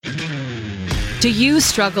Do you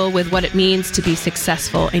struggle with what it means to be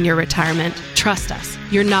successful in your retirement? Trust us,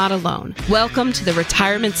 you're not alone. Welcome to the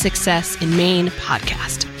Retirement Success in Maine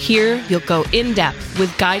podcast. Here, you'll go in depth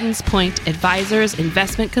with Guidance Point advisors,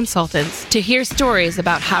 investment consultants to hear stories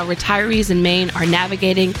about how retirees in Maine are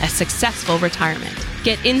navigating a successful retirement.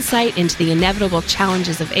 Get insight into the inevitable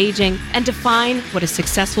challenges of aging and define what a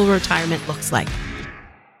successful retirement looks like.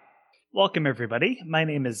 Welcome, everybody. My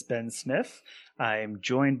name is Ben Smith. I'm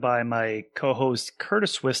joined by my co-host,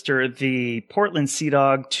 Curtis Wister, the Portland Sea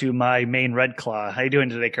Dog to my Maine Red Claw. How you doing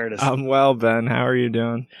today, Curtis? I'm well, Ben. How are you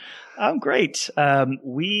doing? I'm great.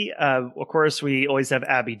 We always have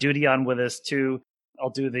Abby Duty on with us, too. I'll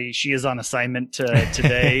do she is on assignment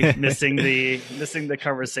today, missing the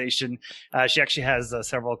conversation. She actually has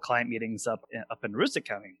several client meetings up in Aroostook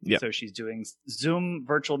County. Yep. So she's doing Zoom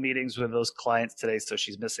virtual meetings with those clients today. So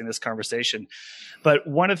she's missing this conversation. But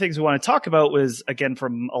one of the things we want to talk about was, again,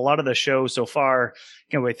 from a lot of the show so far,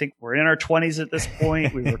 I think we're in our 20s at this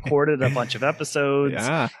point. We recorded a bunch of episodes.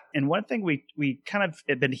 Yeah. And one thing we kind of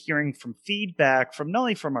have been hearing from feedback from not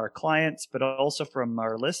only from our clients, but also from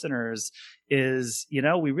our listeners is,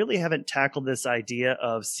 we really haven't tackled this idea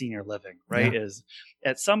of senior living, right? Yeah. Is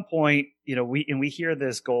at some point, we hear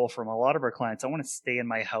this goal from a lot of our clients. I want to stay in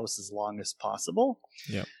my house as long as possible.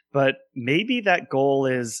 Yeah. But maybe that goal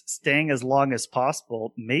is staying as long as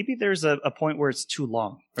possible. Maybe there's a point where it's too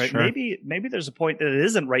long, right? Sure. Maybe there's a point that it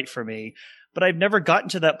isn't right for me, but I've never gotten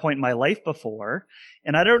to that point in my life before.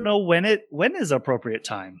 And I don't know when is appropriate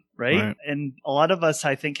time, right? And a lot of us,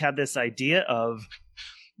 I think, have this idea of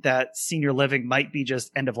that senior living might be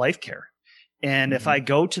just end of life care. And if I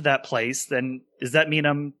go to that place, then does that mean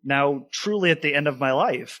I'm now truly at the end of my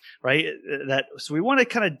life, right? So we want to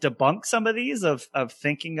kind of debunk some of these of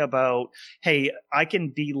thinking about, hey, I can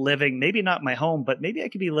be living, maybe not my home, but maybe I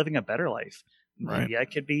could be living a better life. Maybe I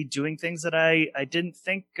could be doing things that I didn't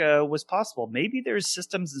think was possible. Maybe there's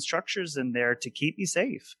systems and structures in there to keep me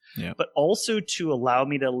safe, but also to allow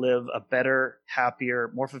me to live a better,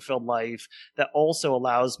 happier, more fulfilled life that also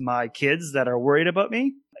allows my kids that are worried about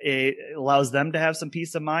me. It allows them to have some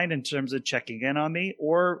peace of mind in terms of checking in on me.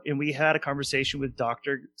 And we had a conversation with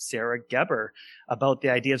Dr. Sarah Geber about the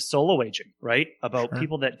idea of solo aging, right? About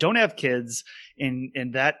people that don't have kids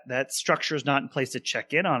and that structure is not in place to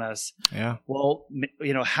check in on us. Yeah. Well,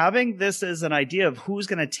 having this as an idea of who's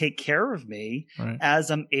going to take care of me as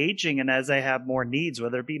I'm aging and as I have more needs,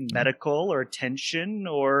 whether it be medical or attention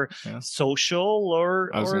or social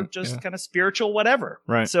or just kind of spiritual, whatever.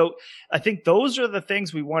 Right. So I think those are the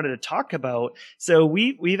things we wanted to talk about. So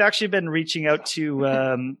we've actually been reaching out to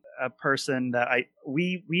a person that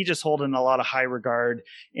we just hold in a lot of high regard,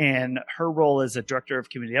 and her role is a director of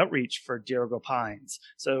community outreach for Dirigo Pines.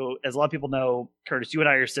 So as a lot of people know, Curtis, you and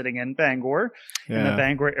I are sitting in Bangor, in the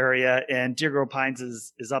Bangor area, and Dirigo Pines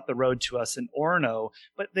is up the road to us in Orono,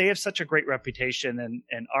 but they have such a great reputation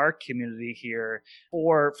in our community here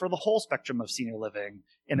for the whole spectrum of senior living.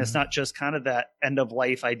 And it's not just kind of that end of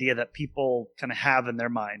life idea that people kind of have in their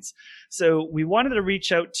minds. So we wanted to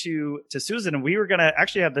reach out to Susan, and we were going to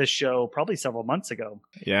actually have this show probably several months ago.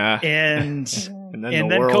 Yeah. And then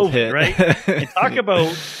COVID hit. Right? And talk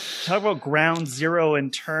about ground zero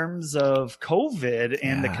in terms of COVID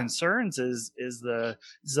and the concerns is the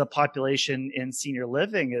population in senior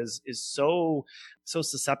living is so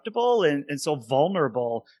susceptible and so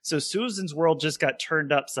vulnerable. So Susan's world just got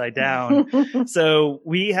turned upside down. So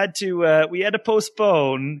we had to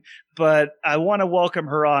postpone, but I want to welcome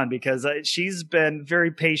her on because she's been very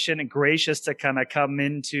patient and gracious to kind of come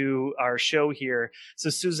into our show here. So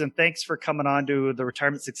Susan, thanks for coming on to the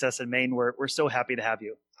Retirement Success in Maine. We're so happy to have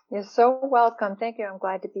you. You're so welcome. Thank you. I'm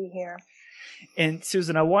glad to be here. And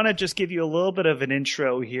Susan, I want to just give you a little bit of an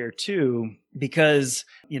intro here too, because,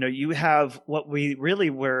 you have what we really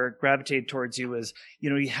were gravitated towards you is,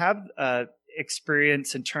 you have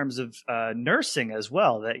experience in terms of nursing as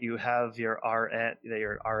well, that you have your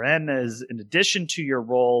RN as in addition to your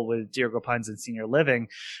role with Dirigo Pines and senior living.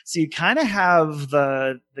 So you kind of have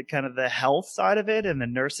the kind of the health side of it and the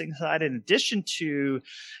nursing side in addition to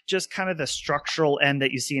just kind of the structural end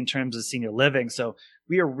that you see in terms of senior living. So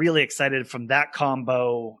we are really excited from that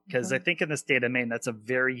combo because I think in the state of Maine, that's a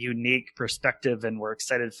very unique perspective, and we're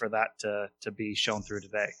excited for that to be shown through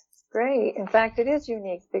today. Great. In fact, it is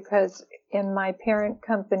unique because in my parent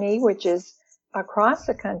company, which is across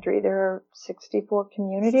the country, there are 64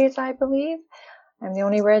 communities, I believe. I'm the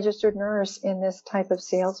only registered nurse in this type of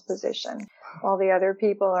sales position. All the other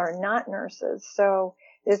people are not nurses. So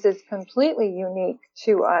this is completely unique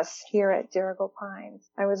to us here at Dirigo Pines.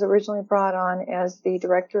 I was originally brought on as the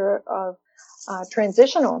Director of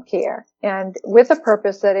transitional care, and with the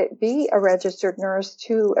purpose that it be a registered nurse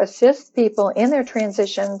to assist people in their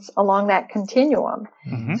transitions along that continuum.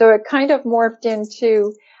 Mm-hmm. So it kind of morphed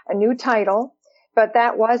into a new title, but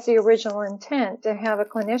that was the original intent, to have a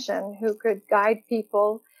clinician who could guide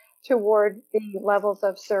people toward the levels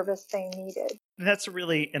of service they needed. That's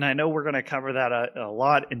really, and I know we're going to cover that a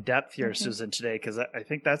lot in depth here, Mm-hmm. Susan, today, because I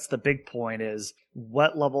think that's the big point is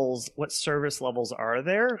what service levels are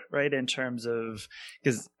there, right? In terms of,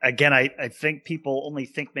 because again, I think people only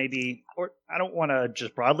think maybe, or I don't want to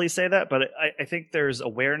just broadly say that, but I think there's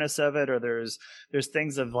awareness of it, or there's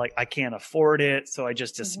things of like, I can't afford it, so I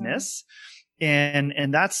just dismiss.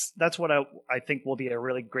 And that's what I think will be a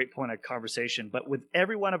really great point of conversation. But with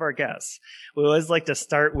every one of our guests, we always like to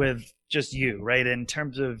start with just you, right? In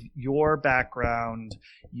terms of your background,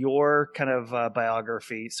 your kind of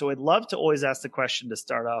biography. So I'd love to always ask the question to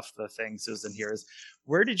start off the thing, Susan, here is,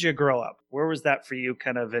 where did you grow up? Where was that for you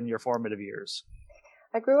kind of in your formative years?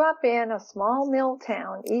 I grew up in a small mill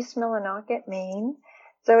town, East Millinocket, Maine.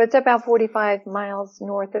 So it's about 45 miles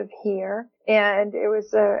north of here. And it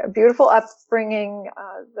was a beautiful upbringing.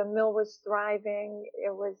 The mill was thriving.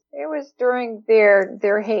 It was during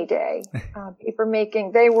their heyday. Paper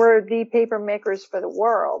making. They were the paper makers for the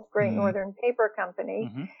world. Great Northern Paper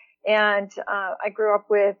Company. Mm-hmm. And I grew up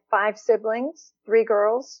with 5 siblings, 3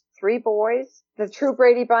 girls, 3 boys, the true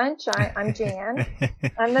Brady Bunch. I'm Jan.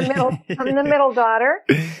 I'm the middle daughter.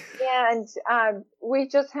 And we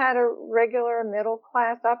just had a regular middle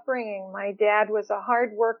class upbringing. My dad was a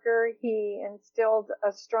hard worker. He instilled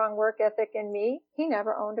a strong work ethic in me. He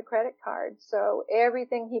never owned a credit card. So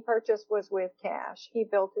everything he purchased was with cash. He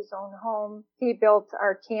built his own home. He built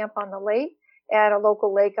our camp on the lake at a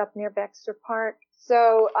local lake up near Baxter Park.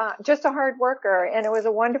 So just a hard worker, and it was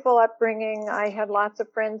a wonderful upbringing. I had lots of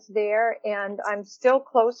friends there, and I'm still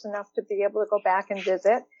close enough to be able to go back and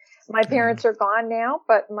visit. My parents are gone now,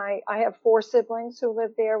 but I have 4 siblings who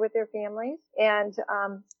live there with their families, and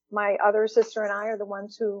my other sister and I are the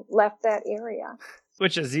ones who left that area.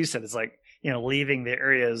 Which, as you said, is like, leaving the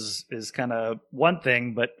area is kind of one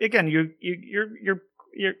thing, but again,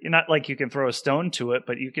 you're not like you can throw a stone to it,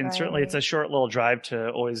 but you can certainly, it's a short little drive to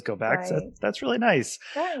always go back. Right. So that's really nice.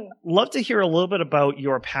 Right. Love to hear a little bit about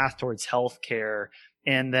your path towards healthcare.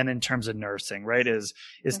 And then in terms of nursing, right, is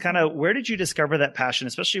kind of, where did you discover that passion,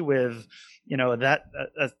 especially with,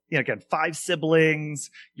 again, 5 siblings,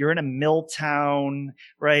 you're in a mill town,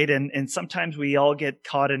 right? And sometimes we all get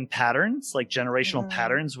caught in patterns, like generational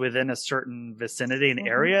patterns within a certain vicinity and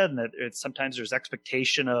area. And that sometimes there's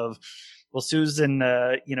expectation of, well, Susan,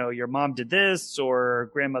 your mom did this or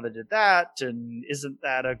grandmother did that. And isn't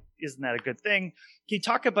that a good thing? Can you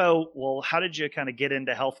talk about, well, how did you kind of get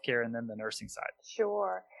into healthcare and then the nursing side?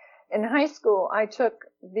 Sure. In high school, I took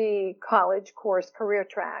the college course Career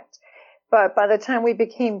Track. But by the time we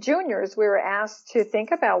became juniors, we were asked to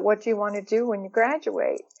think about, what do you want to do when you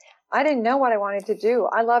graduate? I didn't know what I wanted to do.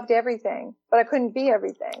 I loved everything, but I couldn't be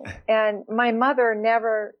everything. And my mother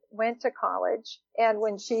never went to college. And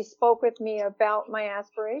when she spoke with me about my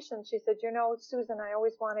aspirations, she said, Susan, I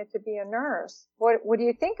always wanted to be a nurse. What do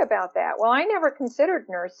you think about that? Well, I never considered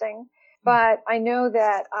nursing, but I know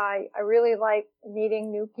that I really like meeting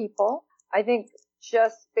new people. I think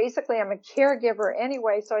just basically I'm a caregiver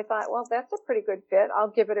anyway. So I thought, well, that's a pretty good fit.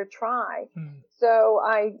 I'll give it a try. So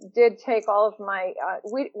I did take all of my,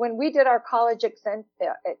 when we did our college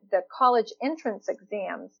the college entrance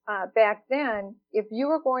exams, back then, if you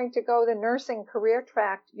were going to go the nursing career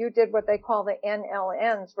track, you did what they call the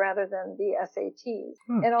NLNs rather than the SATs.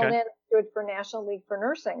 NLN stood for National League for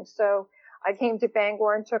Nursing. So I came to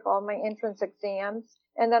Bangor and took all my entrance exams.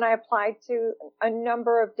 And then I applied to a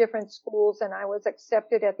number of different schools, and I was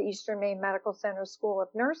accepted at the Eastern Maine Medical Center School of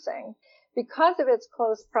Nursing. Because of its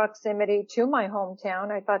close proximity to my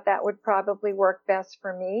hometown, I thought that would probably work best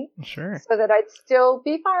for me. Sure. So that I'd still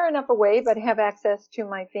be far enough away, but have access to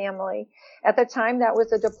my family. At the time, that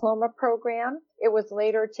was a diploma program. It was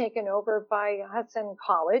later taken over by Hudson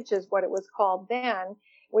College, is what it was called then,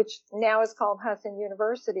 which now is called Hudson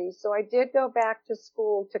University. So I did go back to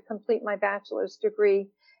school to complete my bachelor's degree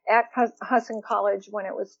at Hudson College when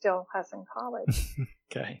it was still Hudson College.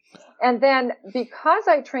 Okay. And then because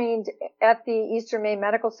I trained at the Eastern Maine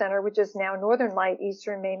Medical Center, which is now Northern Light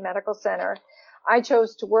Eastern Maine Medical Center, I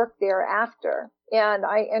chose to work there after. And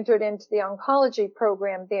I entered into the oncology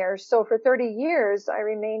program there. So for 30 years, I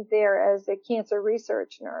remained there as a cancer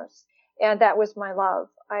research nurse. And that was my love.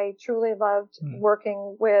 I truly loved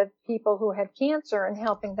working with people who had cancer and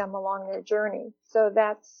helping them along their journey. So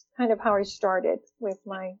that's kind of how I started with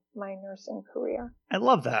my nursing career. I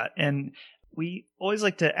love that. And we always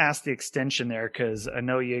like to ask the extension there, because I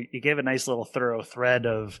know you gave a nice little thorough thread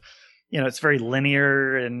of, it's very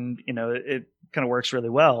linear and, it kind of works really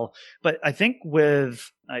well. But I think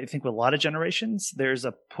with a lot of generations, there's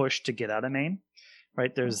a push to get out of Maine,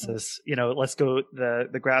 right? There's this, let's go,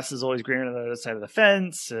 the grass is always greener on the other side of the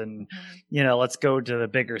fence, and, let's go to the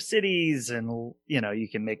bigger cities, and, you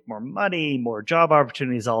can make more money, more job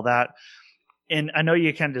opportunities, all that. And I know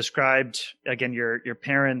you kind of described, again, your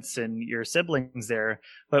parents and your siblings there,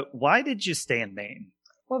 but why did you stay in Maine?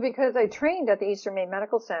 Well, because I trained at the Eastern Maine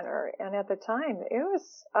Medical Center, and at the time it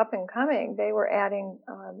was up and coming. They were adding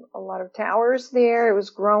a lot of towers there. It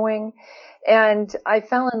was growing, and I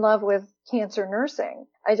fell in love with cancer nursing.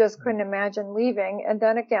 I just couldn't imagine leaving. And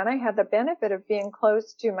then again, I had the benefit of being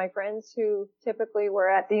close to my friends who typically were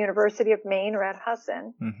at the University of Maine or at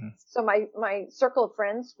Husson. Mm-hmm. So my circle of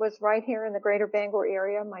friends was right here in the greater Bangor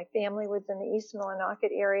area. My family was in the East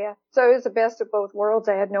Millinocket area. So it was the best of both worlds.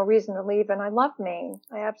 I had no reason to leave, and I love Maine.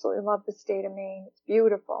 I absolutely love the state of Maine. It's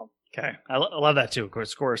beautiful. Okay. I love that too. Of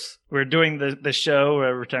course. We're doing the show,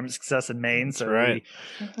 Retirement Success in Maine. So we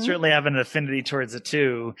certainly have an affinity towards it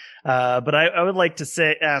too. But I would like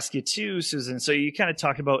to ask you too, Susan. So you kind of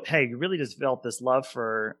talked about, hey, you really just developed this love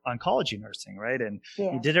for oncology nursing, right? And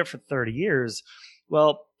you did it for 30 years.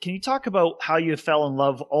 Well, can you talk about how you fell in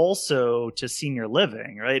love also to senior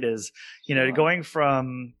living, right? Going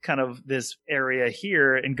from kind of this area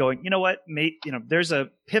here and going, there's a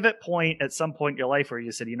pivot point at some point in your life where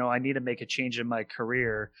you said, I need to make a change in my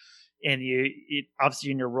career. And you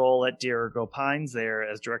obviously in your role at Dirigo Pines there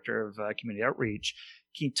as Director of Community Outreach,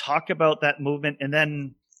 can you talk about that movement? And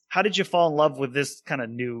then how did you fall in love with this kind of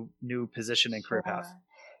new position and career path?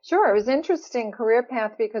 Sure. It was an interesting career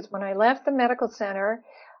path because when I left the medical center,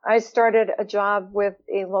 I started a job with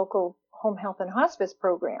a local home health and hospice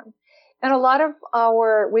program. And a lot of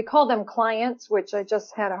we call them clients, which I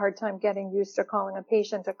just had a hard time getting used to calling a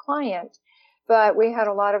patient a client. But we had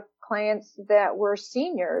a lot of clients that were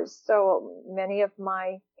seniors. So many of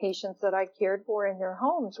my patients that I cared for in their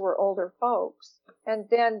homes were older folks. And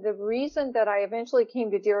then the reason that I eventually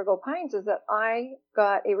came to Dirigo Pines is that I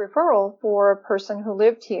got a referral for a person who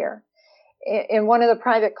lived here in one of the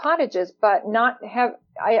private cottages, but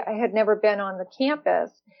I had never been on the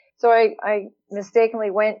campus. So I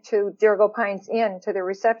mistakenly went to Dirigo Pines Inn to the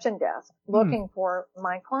reception desk looking for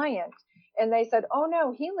my client. And they said, oh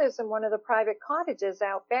no, he lives in one of the private cottages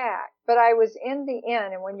out back. But I was in the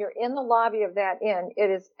inn, and when you're in the lobby of that inn, it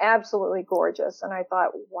is absolutely gorgeous. And I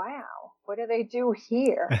thought, wow, what do they do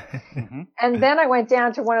here? And then I went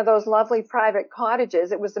down to one of those lovely private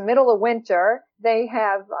cottages. It was the middle of winter. They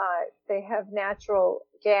have natural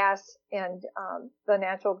gas and the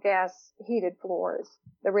natural gas heated floors,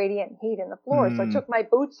 the radiant heat in the floors. So I took my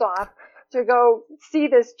boots off to go see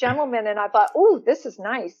this gentleman, and I thought, ooh, this is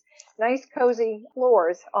nice. Nice, cozy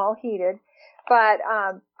floors, all heated. But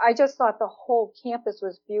I just thought the whole campus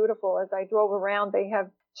was beautiful. As I drove around, they have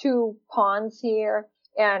 2 ponds here,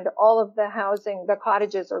 and all of the housing, the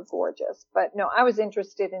cottages are gorgeous. But no, I was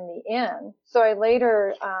interested in the inn. So I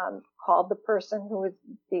later called the person who was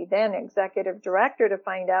the then executive director to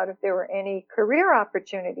find out if there were any career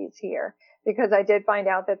opportunities here, because I did find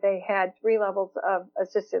out that they had 3 levels of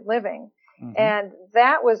assisted living. And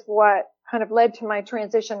that was what kind of led to my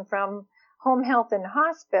transition from home health and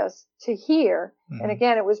hospice to here. And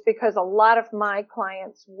again, it was because a lot of my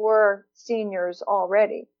clients were seniors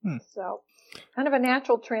already. So kind of a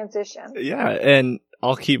natural transition. Yeah. And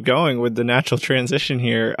I'll keep going with the natural transition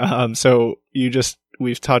here. So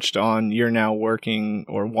we've touched on you're now working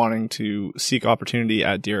or wanting to seek opportunity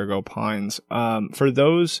at Dirigo Pines. For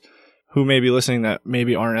those who may be listening that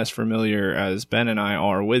maybe aren't as familiar as Ben and I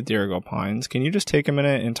are with Dirigo Pines, can you just take a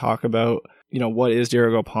minute and talk about, what is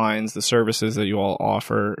Dirigo Pines, the services that you all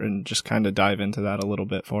offer, and just kind of dive into that a little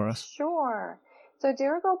bit for us? Sure. So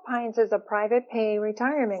Dirigo Pines is a private pay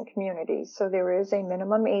retirement community. So there is a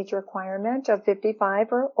minimum age requirement of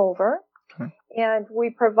 55 or over. And we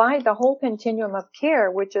provide the whole continuum of care,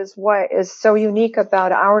 which is what is so unique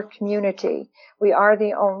about our community. We are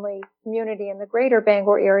the only community in the greater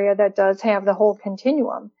Bangor area that does have the whole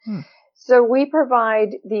continuum. So we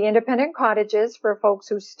provide the independent cottages for folks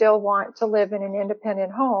who still want to live in an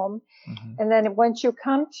independent home. And then once you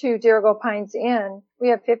come to Dirigo Pines Inn, we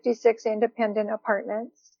have 56 independent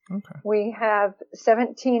apartments. We have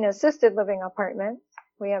 17 assisted living apartments.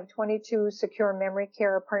 We have 22 secure memory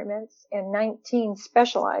care apartments and 19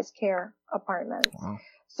 specialized care apartments. Wow.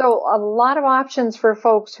 So a lot of options for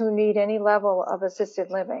folks who need any level of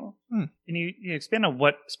assisted living. Can you expand on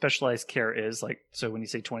what specialized care is? So when you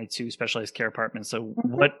say 22 specialized care apartments, so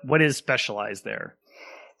what is specialized there?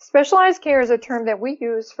 Specialized care is a term that we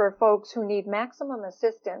use for folks who need maximum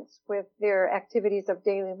assistance with their activities of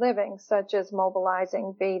daily living, such as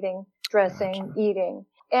mobilizing, bathing, dressing, eating.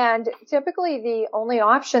 And typically the only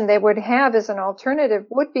option they would have as an alternative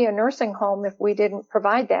would be a nursing home if we didn't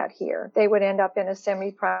provide that here. They would end up in a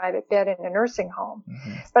semi-private bed in a nursing home.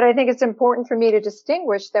 Mm-hmm. But I think it's important for me to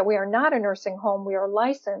distinguish that we are not a nursing home. We are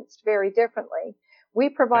licensed very differently. We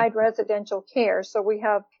provide residential care. So we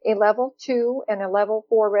have a level 2 and a level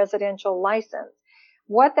 4 residential license.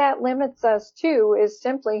 What that limits us to is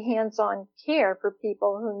simply hands-on care for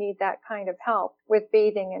people who need that kind of help with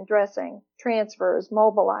bathing and dressing, transfers,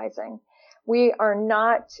 mobilizing. We are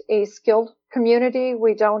not a skilled community.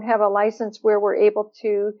 We don't have a license where we're able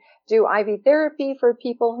to do IV therapy for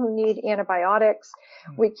people who need antibiotics.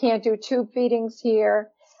 We can't do tube feedings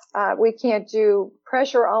here. We can't do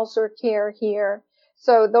pressure ulcer care here.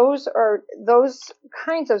 So those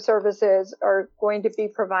kinds of services are going to be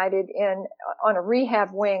provided on a rehab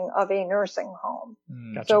wing of a nursing home.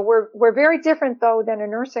 Gotcha. So we're very different though than a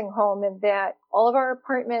nursing home in that all of our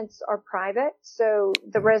apartments are private. So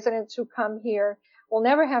the residents who come here will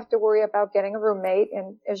never have to worry about getting a roommate.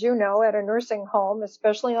 And as you know, at a nursing home,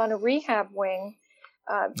 especially on a rehab wing,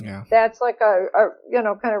 that's like a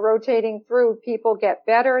kind of rotating through. People get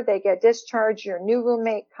better, they get discharged, your new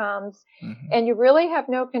roommate comes, and you really have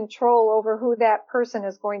no control over who that person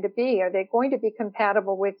is going to be. Are they going to be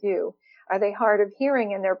compatible with you? Are they hard of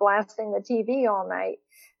hearing and they're blasting the TV all night?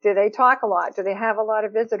 Do they talk a lot? Do they have a lot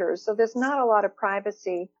of visitors? So there's not a lot of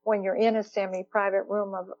privacy when you're in a semi-private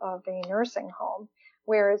room of a nursing home.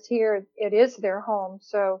 Whereas here, it is their home.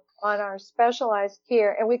 So on our specialized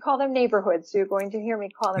care, and we call them neighborhoods. So you're going to hear me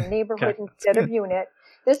call them neighborhood instead of unit.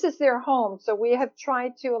 This is their home. So we have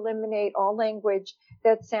tried to eliminate all language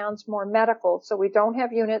that sounds more medical. So we don't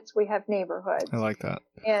have units. We have neighborhoods. I like that.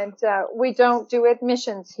 And we don't do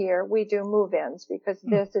admissions here. We do move-ins because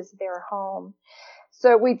this is their home.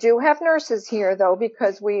 So we do have nurses here, though,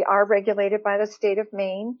 because we are regulated by the state of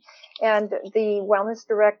Maine. And the wellness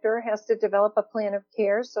director has to develop a plan of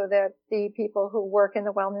care so that the people who work in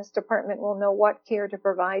the wellness department will know what care to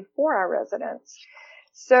provide for our residents.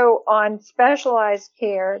 So on specialized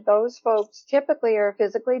care, those folks typically are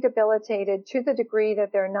physically debilitated to the degree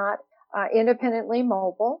that they're not independently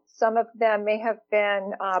mobile. Some of them may have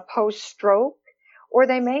been post-stroke, or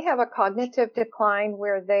they may have a cognitive decline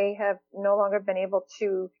where they have no longer been able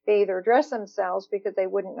to bathe or dress themselves because they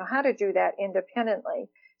wouldn't know how to do that independently.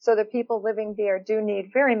 So the people living there do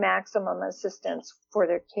need very maximum assistance for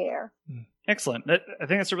their care. Excellent. I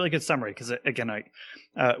think that's a really good summary because, again,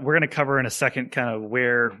 we're going to cover in a second kind of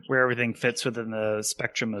where everything fits within the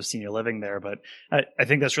spectrum of senior living there. But I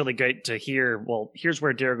think that's really great to hear. Well, here's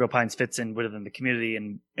where Dirigo Pines fits in within the community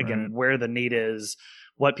and, again, where the need is,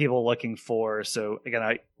 what people are looking for. So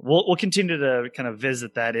again, we'll continue to kind of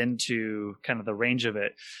visit that into kind of the range of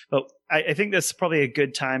it. But I think this is probably a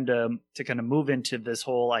good time to kind of move into this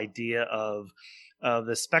whole idea of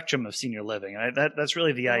the spectrum of senior living. And that's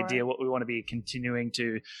really the idea, what we want to be continuing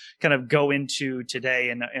to kind of go into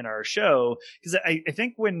today in our show. Because I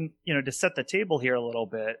think when, to set the table here a little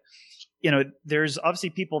bit, there's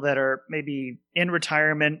obviously people that are maybe in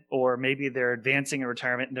retirement or maybe they're advancing in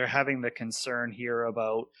retirement and they're having the concern here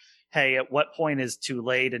about, hey, at what point is too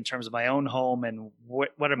late in terms of my own home and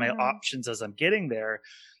what are my options as I'm getting there?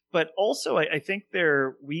 But also, I think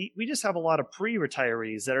we just have a lot of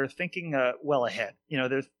pre-retirees that are thinking well ahead.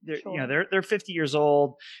 They're 50 years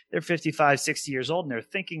old, they're 55, 60 years old, and they're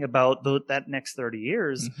thinking about that next 30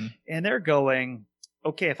 years, and they're going,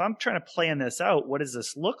 okay, if I'm trying to plan this out, what does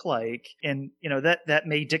this look like? And that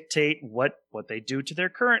may dictate what they do to their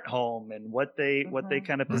current home and what they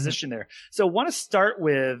kind of position there. So I want to start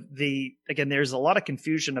with there's a lot of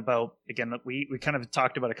confusion about, again, we kind of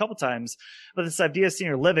talked about a couple times, but this idea of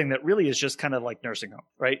senior living that really is just kind of like nursing home,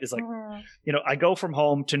 right? It's like, I go from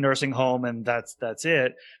home to nursing home and that's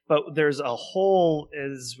it. But there's a whole,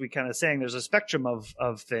 as we kind of saying, there's a spectrum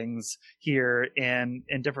of things here and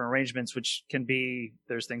different arrangements, which can be,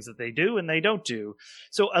 there's things that they do and they don't do.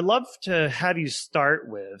 So I'd love to have you start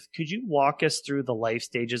with, could you walk us through the life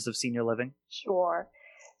stages of senior living? Sure.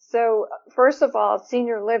 So first of all,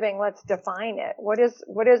 senior living, let's define it. What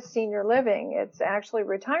is senior living? It's actually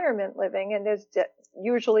retirement living, and there's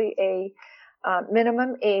usually a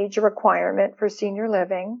minimum age requirement for senior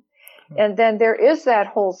living. And then there is that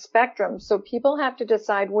whole spectrum. So people have to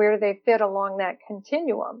decide where they fit along that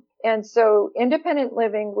continuum. And so independent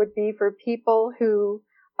living would be for people who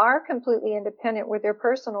are completely independent with their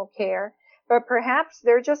personal care, but perhaps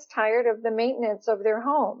they're just tired of the maintenance of their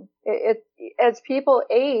home. As people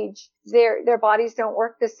age, their bodies don't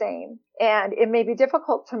work the same, and it may be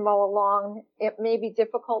difficult to mow a lawn. It may be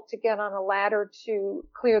difficult to get on a ladder to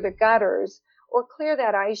clear the gutters or clear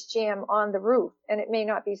that ice jam on the roof. And it may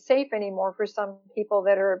not be safe anymore for some people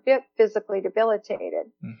that are a bit physically debilitated.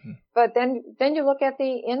 Mm-hmm. But then you look at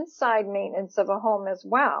the inside maintenance of a home as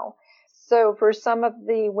well. So for some of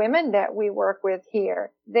the women that we work with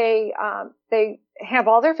here, they have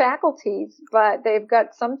all their faculties, but they've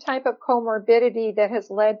got some type of comorbidity that has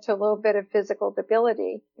led to a little bit of physical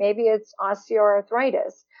debility. Maybe it's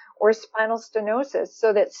osteoarthritis or spinal stenosis,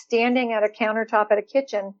 so that standing at a countertop at a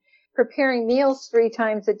kitchen preparing meals 3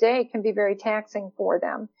 times a day can be very taxing for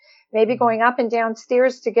them. Maybe going up and down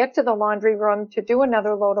stairs to get to the laundry room to do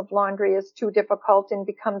another load of laundry is too difficult and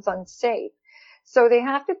becomes unsafe. So they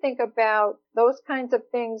have to think about those kinds of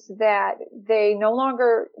things that they no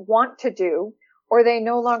longer want to do or they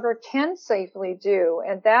no longer can safely do.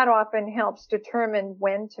 And that often helps determine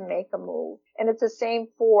when to make a move. And it's the same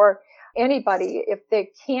for anybody. If they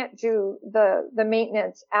can't do the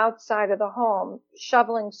maintenance outside of the home,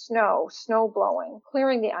 shoveling snow blowing,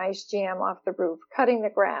 clearing the ice jam off the roof, cutting the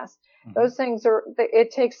grass, those things it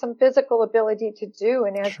takes some physical ability to do.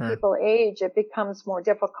 And as people age, it becomes more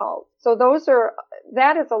difficult. So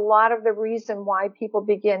that is a lot of the reason why people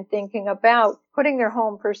begin thinking about putting their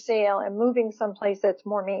home for sale and moving someplace that's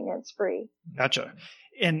more maintenance free. Gotcha.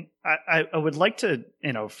 And I would like to,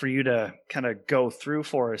 for you to kind of go through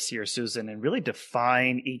for us here, Susan, and really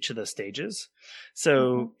define each of the stages.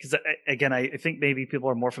 So, because again, I think maybe people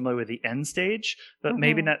are more familiar with the end stage, but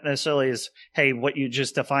maybe not necessarily as, hey, what you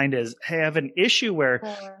just defined as, hey, I have an issue where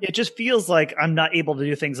it just feels like I'm not able to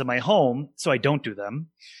do things in my home, so I don't do them.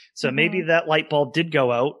 So maybe that light bulb did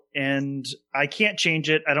go out and I can't change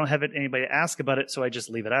it. I don't have anybody to ask about it, so I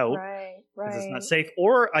just leave it out because it's not safe.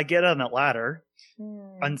 Or I get on that ladder,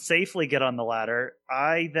 unsafely get on the ladder.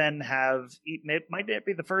 I then it might not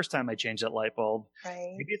be the first time I change that light bulb.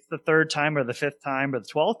 Maybe it's the 3rd time or the 5th time or the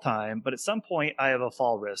 12th time, but at some point I have a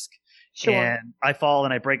fall risk. Sure. And I fall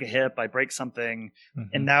and I break a hip, I break something,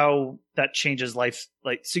 and now that changes life.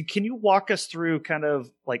 So can you walk us through kind of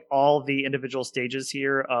like all the individual stages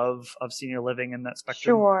here of senior living in that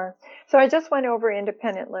spectrum? Sure. So I just went over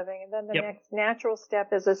independent living, and then the next natural step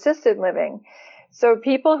is assisted living. So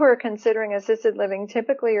people who are considering assisted living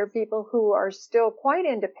typically are people who are still quite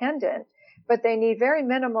independent, but they need very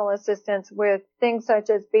minimal assistance with things such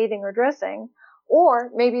as bathing or dressing.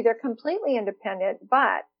 Or maybe they're completely independent,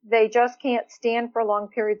 but they just can't stand for long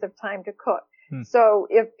periods of time to cook. So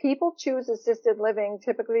if people choose assisted living,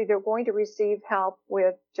 typically they're going to receive help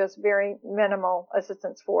with just very minimal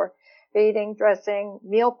assistance for bathing, dressing,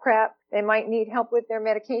 meal prep. They might need help with their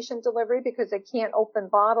medication delivery because they can't open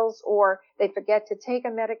bottles or they forget to take a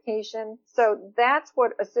medication. So that's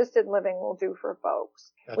what assisted living will do for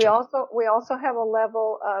folks. Gotcha. We also have a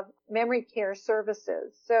level of memory care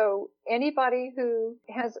services. So anybody who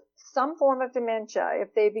has some form of dementia,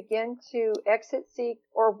 if they begin to exit, seek,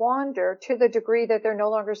 or wander to the degree that they're no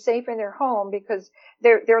longer safe in their home because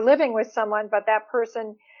they're living with someone, but that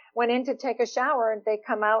person went in to take a shower and they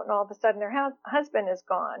come out and all of a sudden their husband is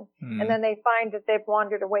gone. And then they find that they've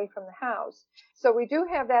wandered away from the house. So we do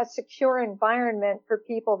have that secure environment for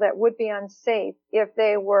people that would be unsafe if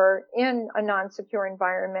they were in a non-secure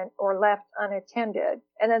environment or left unattended.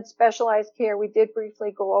 And then specialized care, we did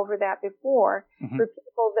briefly go over that before, for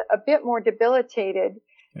people that a bit more debilitated.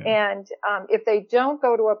 And if they don't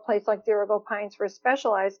go to a place like Dirigo Pines for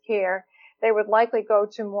specialized care, they would likely go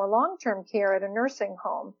to more long-term care at a nursing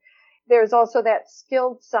home. There's also that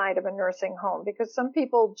skilled side of a nursing home because some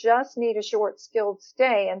people just need a short skilled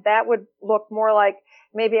stay, and that would look more like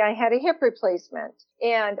maybe I had a hip replacement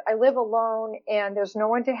and I live alone and there's no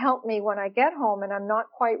one to help me when I get home and I'm not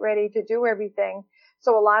quite ready to do everything.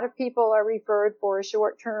 So a lot of people are referred for a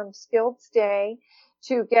short-term skilled stay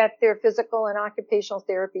to get their physical and occupational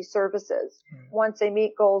therapy services. Once they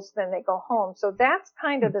meet goals, then they go home. So that's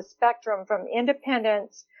kind of the spectrum from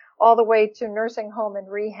independence all the way to nursing home and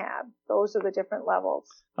rehab. Those are the different levels.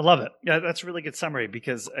 I love it. Yeah, that's a really good summary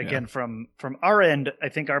because, again, from our end, I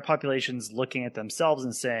think our population's looking at themselves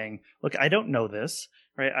and saying, look, I don't know this,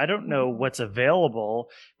 right? I don't know what's available,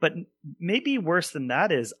 but maybe worse than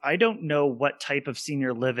that is I don't know what type of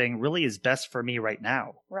senior living really is best for me right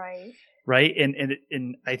now. Right. Right.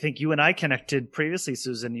 And I think you and I connected previously,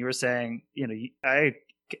 Susan. You were saying, I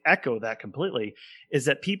echo that completely, is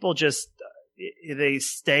that people just, they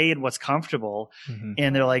stay in what's comfortable,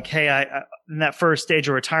 and they're like, hey, I in that first stage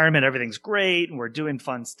of retirement, everything's great and we're doing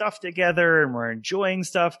fun stuff together and we're enjoying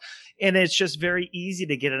stuff. And it's just very easy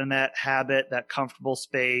to get in that habit, that comfortable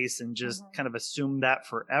space, and just kind of assume that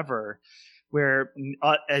forever. Where,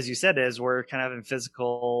 as you said, as we're kind of having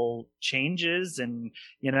physical changes and,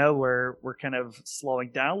 we're kind of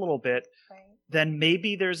slowing down a little bit, then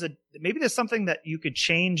maybe there's something that you could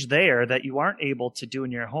change there that you aren't able to do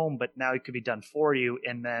in your home, but now it could be done for you.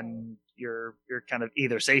 And then you're kind of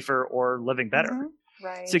either safer or living better.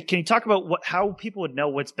 Right. So can you talk about how people would know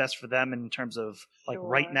what's best for them in terms of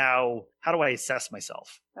right now, how do I assess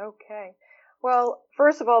myself? Okay. Well,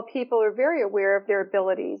 first of all, people are very aware of their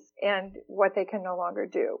abilities and what they can no longer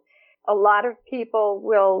do. A lot of people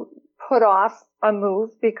will put off a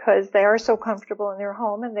move because they are so comfortable in their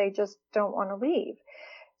home and they just don't want to leave.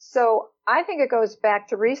 So I think it goes back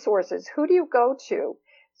to resources. Who do you go to?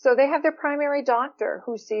 So they have their primary doctor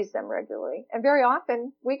who sees them regularly. And very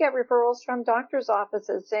often we get referrals from doctors'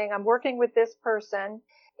 offices saying, I'm working with this person,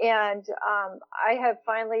 and I have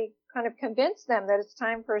finally kind of convinced them that it's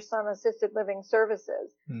time for some assisted living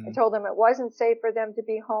services. I told them it wasn't safe for them to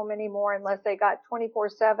be home anymore unless they got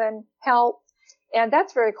 24/7 help. And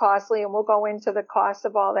that's very costly, and we'll go into the cost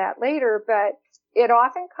of all that later, but it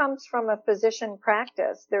often comes from a physician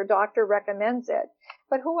practice. Their doctor recommends it.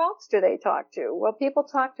 But who else do they talk to? Well, people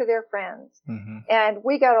talk to their friends. And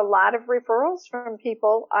we got a lot of referrals from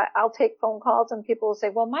people. I'll take phone calls and people will say,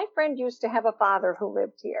 well, my friend used to have a father who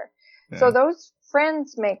lived here. Yeah. So those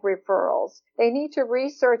friends make referrals. They need to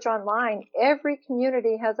research online. Every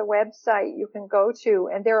community has a website you can go to,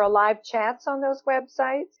 and there are live chats on those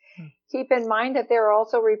websites. Keep in mind that there are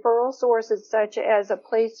also referral sources such as A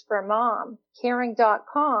Place for Mom,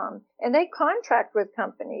 caring.com, and they contract with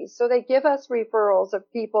companies. So they give us referrals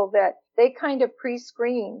of people that they kind of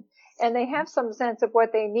pre-screen, and they have some sense of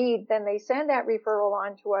what they need. Then they send that referral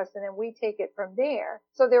on to us, and then we take it from there.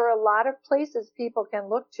 So there are a lot of places people can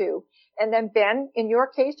look to. And then, Ben, in your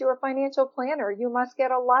case, you're a financial planner. You must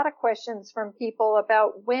get a lot of questions from people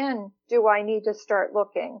about when do I need to start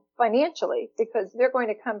looking financially, because they're going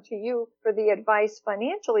to come to you for the advice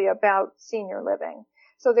financially about senior living.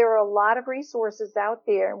 So there are a lot of resources out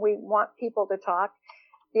there, and we want people to talk.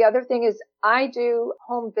 The other thing is I do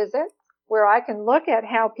home visits where I can look at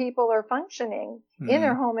how people are functioning in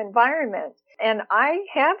their home environment. And I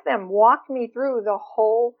have them walk me through the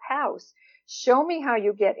whole house. Show me how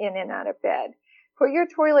you get in and out of bed. Put your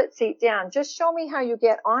toilet seat down. Just show me how you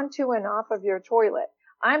get onto and off of your toilet.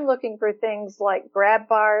 I'm looking for things like grab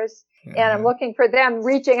bars, and I'm looking for them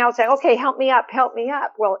reaching out saying, okay, help me up, help me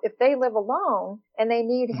up. Well, if they live alone and they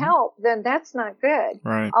need help, then that's not good.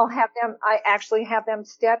 Right. I actually have them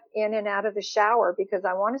step in and out of the shower because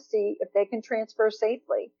I want to see if they can transfer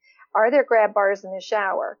safely. Are there grab bars in the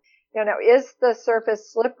shower? Is the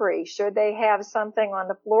surface slippery? Should they have something on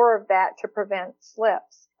the floor of that to prevent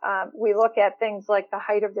slips? We look at things like the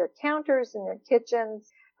height of their counters in their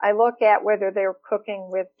kitchens. I look at whether they're cooking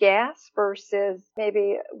with gas versus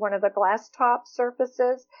maybe one of the glass top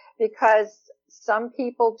surfaces, because some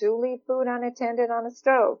people do leave food unattended on a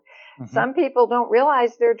stove. Some people don't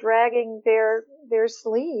realize they're dragging their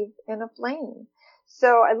sleeve in a flame.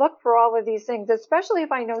 So I look for all of these things, especially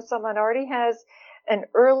if I know someone already has an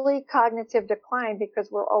early cognitive decline, because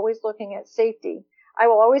we're always looking at safety. I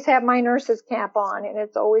will always have my nurse's cap on, and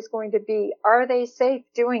it's always going to be, are they safe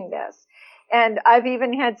doing this? And I've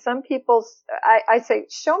even had some people, I say,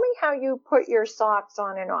 show me how you put your socks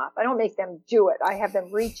on and off. I don't make them do it. I have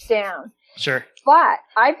them reach down. Sure. But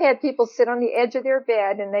I've had people sit on the edge of their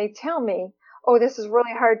bed and they tell me, oh, this is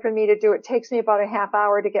really hard for me to do. It takes me about a half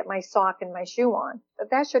hour to get my sock and my shoe on. But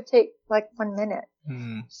that should take like 1 minute.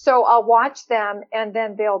 So I'll watch them, and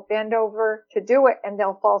then they'll bend over to do it, and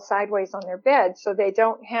they'll fall sideways on their bed. So they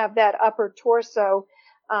don't have that upper torso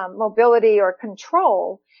mobility or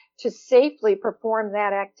control to safely perform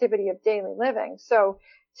that activity of daily living. So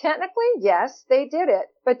technically, yes, they did it,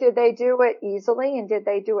 but did they do it easily, and did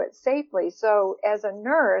they do it safely? So as a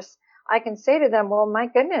nurse, I can say to them, well, my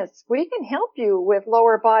goodness, we can help you with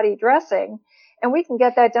lower body dressing, and we can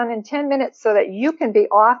get that done in 10 minutes so that you can be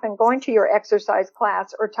off and going to your exercise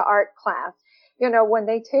class or to art class. When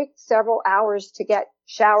they take several hours to get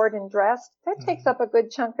showered and dressed, that takes up a good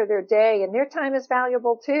chunk of their day, and their time is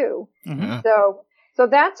valuable too. So So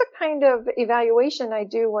that's a kind of evaluation I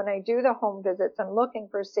do when I do the home visits. I'm looking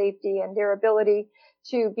for safety and their ability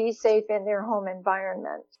to be safe in their home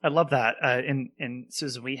environment. I love that. And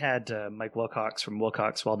Susan, we had Mike Wilcox from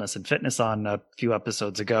Wilcox Wellness and Fitness on a few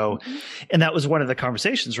episodes ago. Mm-hmm. And that was one of the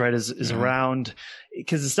conversations, right, is around,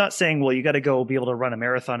 because it's not saying, well, you got to go be able to run a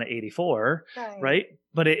marathon at 84, right?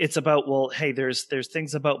 But it's about, well, hey, there's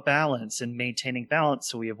things about balance and maintaining balance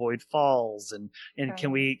so we avoid falls, and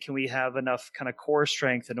can we have enough kind of core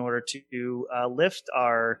strength in order to lift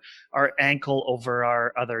our ankle over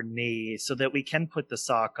our other knee so that we can put the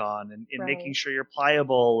sock on, and making sure you're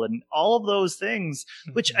pliable and all of those things,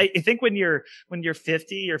 which I think when you're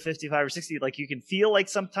 50 or 55 or 60, like you can feel like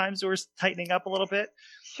sometimes we're tightening up a little bit.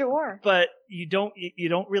 Sure. But you're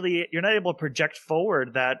not able to project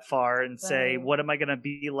forward that far and say, what am I going to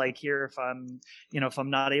be like here if I'm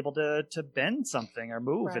not able to bend something or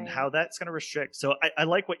move, and how that's going to restrict. So I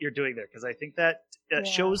like what you're doing there, because I think that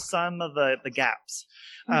shows some of the gaps.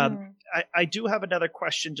 I do have another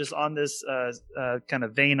question just on this kind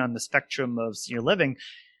of vein on the spectrum of senior living.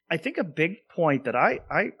 I think a big point that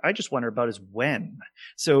I just wonder about is when.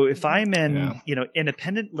 So if I'm in,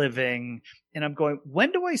 independent living, and I'm going,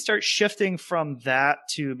 when do I start shifting from that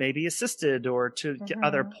to maybe assisted or to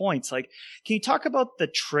other points? Like, can you talk about the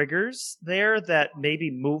triggers there that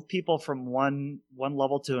maybe move people from one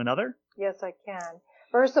level to another? Yes, I can.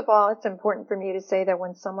 First of all, it's important for me to say that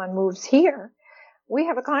when someone moves here, we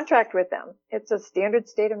have a contract with them. It's a standard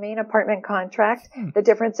state of Maine apartment contract. The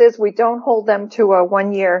difference is we don't hold them to a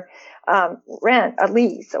 1-year rent, a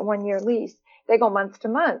 1-year lease. They go month to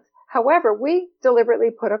month. However, we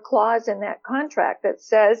deliberately put a clause in that contract that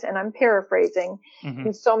says, and I'm paraphrasing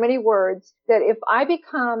in so many words, that if I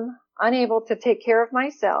become unable to take care of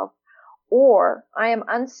myself, or I am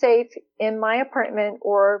unsafe in my apartment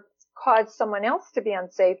or cause someone else to be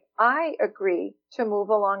unsafe, I agree to move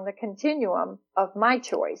along the continuum of my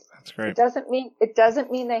choice. That's great. It doesn't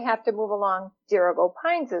mean they have to move along Dirigo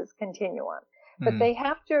Pines' continuum, but they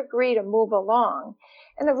have to agree to move along.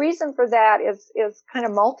 And the reason for that is kind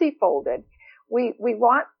of multifolded. We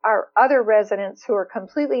want our other residents who are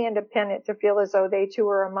completely independent to feel as though they too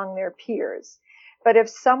are among their peers. But if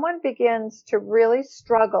someone begins to really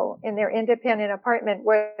struggle in their independent apartment,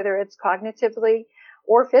 whether it's cognitively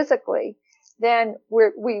or physically, then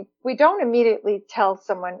we don't immediately tell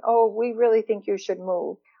someone, oh, we really think you should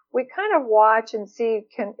move. We kind of watch and see,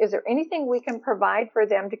 is there anything we can provide for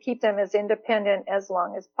them to keep them as independent as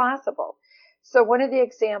long as possible? So one of the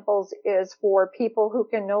examples is for people who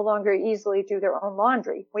can no longer easily do their own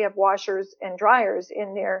laundry. We have washers and dryers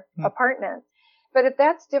in their apartments. But if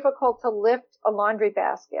that's difficult to lift a laundry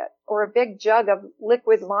basket or a big jug of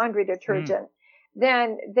liquid laundry detergent,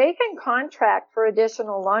 then they can contract for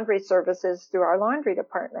additional laundry services through our laundry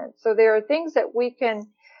department. So there are things that we can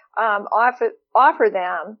offer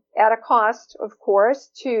them at a cost, of course,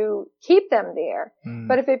 to keep them there.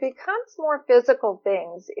 But if it becomes more physical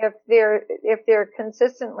things, if they're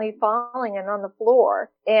consistently falling and on the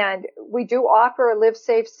floor, and we do offer a live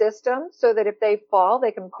safe system so that if they fall,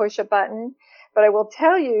 they can push a button. But I will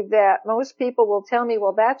tell you that most people will tell me,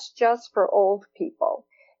 well, that's just for old people.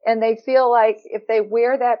 And they feel like if they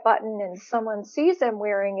wear that button and someone sees them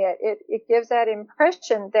wearing it gives that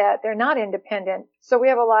impression that they're not independent. So we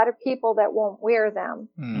have a lot of people that won't wear them.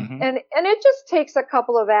 And it just takes a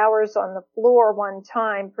couple of hours on the floor one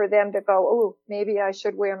time for them to go, oh, maybe I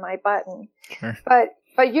should wear my button. Sure.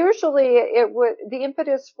 But usually the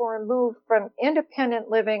impetus for a move from independent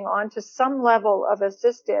living onto some level of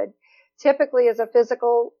assisted typically is a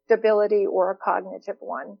physical debility or a cognitive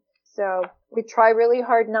one. So we try really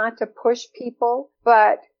hard not to push people,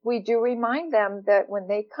 but we do remind them that when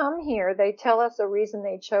they come here, they tell us the reason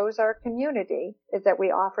they chose our community is that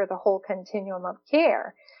we offer the whole continuum of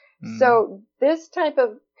care. So this type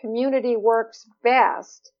of community works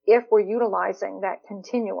best if we're utilizing that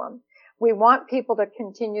continuum. We want people to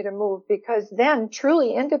continue to move, because then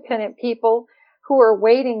truly independent people who are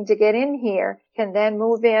waiting to get in here can then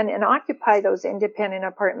move in and occupy those independent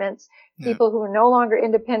apartments. People who are no longer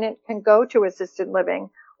independent can go to assisted living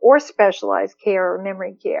or specialized care or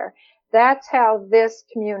memory care. That's how this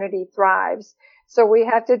community thrives. So we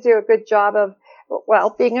have to do a good job of,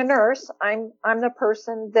 well, being a nurse, I'm the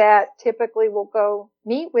person that typically will go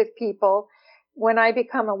meet with people when I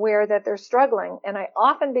become aware that they're struggling. And I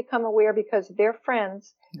often become aware because their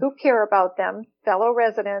friends who care about them, fellow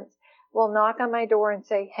residents, will knock on my door and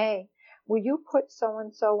say, hey, will you put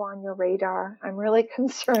so-and-so on your radar? I'm really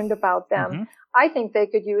concerned about them. I think they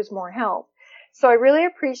could use more help. So I really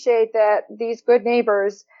appreciate that these good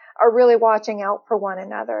neighbors are really watching out for one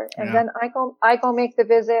another. And then I go make the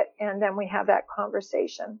visit, and then we have that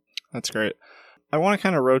conversation. That's great. I want to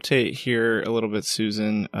kind of rotate here a little bit,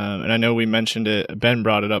 Susan. And I know we mentioned it, Ben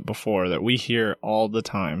brought it up before, that we hear all the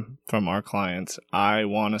time from our clients, I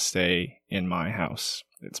want to stay in my house.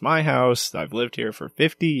 It's my house. I've lived here for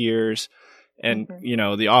 50 years. And, you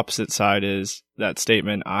know, the opposite side is that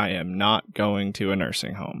statement, I am not going to a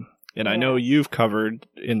nursing home. And I know you've covered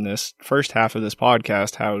in this first half of this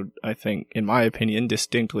podcast how I think, in my opinion,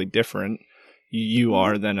 distinctly different you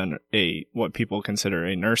are than what people consider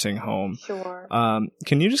a nursing home. Sure.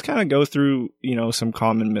 Can you just kind of go through, you know, some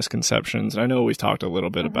common misconceptions? I know we've talked a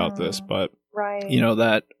little bit about this, but, you know,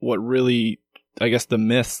 that what really, I guess the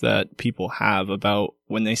myths that people have about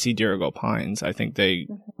when they see Dirigo Pines, I think they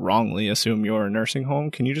wrongly assume you're a nursing home.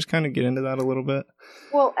 Can you just kind of get into that a little bit?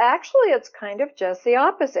 Well, actually, it's kind of just the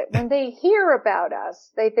opposite. When they hear about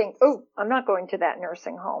us, they think, oh, I'm not going to that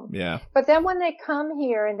nursing home. Yeah. But then when they come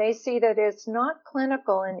here and they see that it's not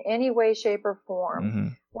clinical in any way, shape, or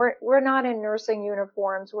form, we're not in nursing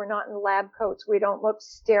uniforms. We're not in lab coats. We don't look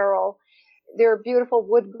sterile. There are beautiful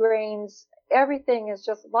wood grains. Everything is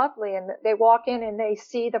just lovely. And they walk in and they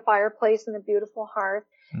see the fireplace and the beautiful hearth.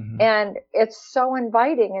 And it's so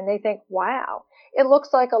inviting. And they think, wow, it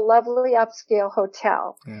looks like a lovely upscale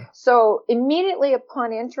hotel. Yeah. So immediately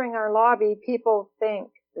upon entering our lobby, people think,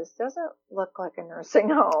 this doesn't look like a nursing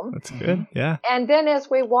home. That's good. Yeah. And then as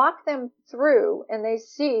we walk them through and they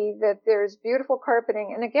see that there's beautiful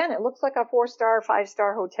carpeting, and again, it looks like a 4-star,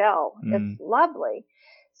 5-star hotel. It's lovely.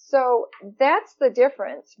 So that's the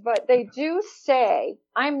difference. But they do say,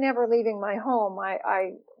 I'm never leaving my home.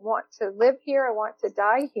 I want to live here. I want to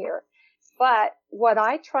die here. But what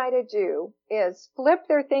I try to do is flip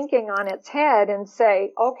their thinking on its head and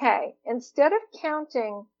say, okay, instead of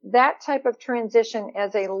counting that type of transition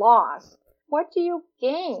as a loss, what do you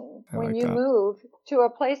gain when you move to a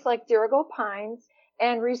place like Dirigo Pines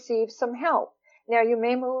and receive some help? Now, you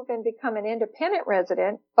may move and become an independent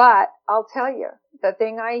resident, but I'll tell you, the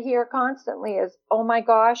thing I hear constantly is, oh my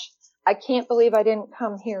gosh, I can't believe I didn't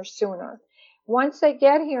come here sooner. Once they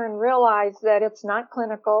get here and realize that it's not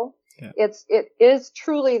clinical, it is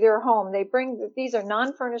truly their home. These are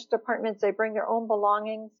non-furnished apartments. They bring their own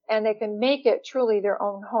belongings and they can make it truly their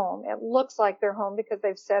own home. It looks like their home because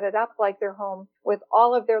they've set it up like their home with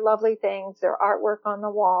all of their lovely things, their artwork on the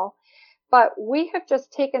wall. But we have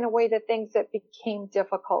just taken away the things that became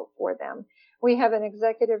difficult for them. We have an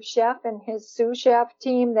executive chef and his sous chef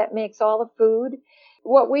team that makes all the food.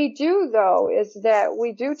 What we do, though, is that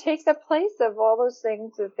we do take the place of all those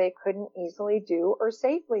things that they couldn't easily do or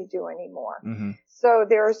safely do anymore. So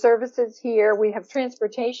there are services here. We have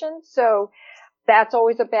transportation. So that's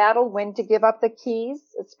always a battle, when to give up the keys,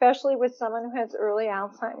 especially with someone who has early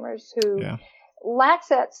Alzheimer's who lacks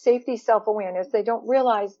that safety self-awareness. They don't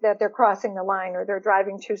realize that they're crossing the line or they're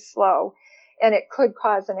driving too slow, and it could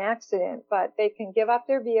cause an accident, but they can give up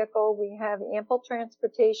their vehicle. We have ample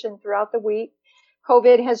transportation throughout the week.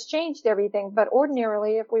 COVID has changed everything, but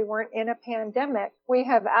ordinarily, if we weren't in a pandemic, we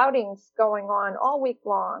have outings going on all week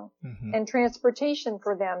long and transportation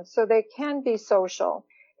for them so they can be social.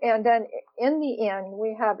 And then in the end,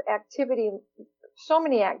 we have so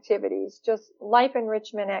many activities, just life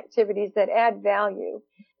enrichment activities that add value.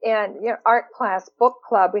 And, you know, art class, book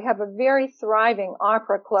club. We have a very thriving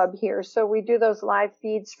opera club here. So we do those live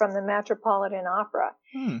feeds from the Metropolitan Opera.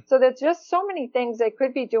 So there's just so many things they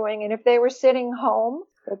could be doing. And if they were sitting home,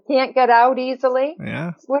 they can't get out easily.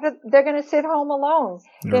 They're going to sit home alone.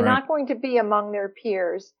 They're not going to be among their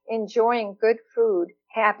peers, enjoying good food,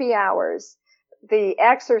 happy hours, the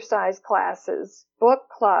exercise classes, book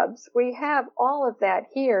clubs. We have all of that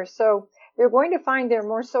here. So they're going to find they're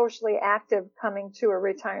more socially active coming to a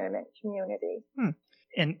retirement community.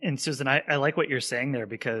 And Susan, I like what you're saying there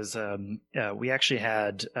because we actually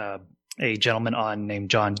had a gentleman on named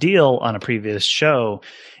John Deal on a previous show,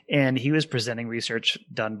 and he was presenting research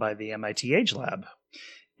done by the MIT Age Lab.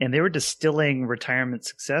 And they were distilling retirement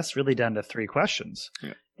success really down to 3 questions.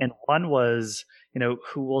 And one was, you know,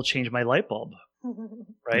 who will change my light bulb?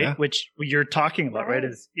 Right? Which you're talking about, right?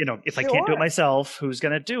 Is, you know, if I can't do it myself, who's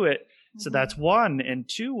going to do it? So that's 1. And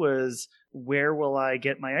 2 was, where will I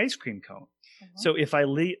get my ice cream cone? So if I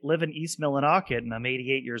live in East Millinocket and I'm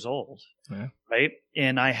 88 years old, right?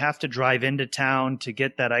 And I have to drive into town to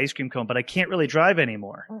get that ice cream cone, but I can't really drive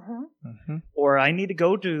anymore. Or I need to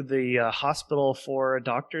go to the hospital for a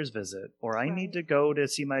doctor's visit, or I need to go to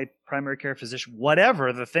see my primary care physician,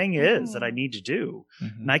 whatever the thing is that I need to do,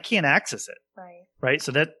 and I can't access it. Right.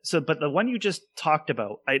 So but the one you just talked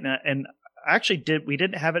about, and we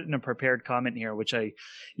didn't have it in a prepared comment here, which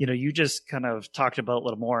you just kind of talked about a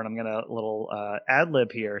little more, and I'm going to a little ad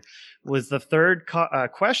lib here, was the third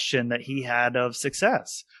question that he had of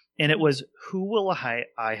success. And it was, who will I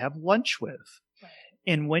have lunch with?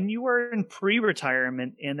 And when you are in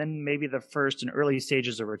pre-retirement and then maybe the first and early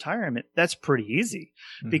stages of retirement, that's pretty easy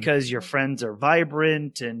because your friends are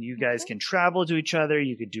vibrant and you guys can travel to each other.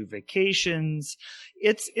 You could do vacations.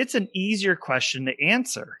 It's an easier question to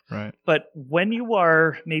answer. Right. But when you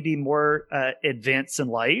are maybe more advanced in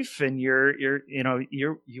life and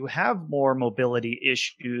you have more mobility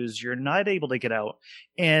issues, you're not able to get out,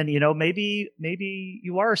 and maybe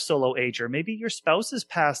you are a solo ager, maybe your spouse has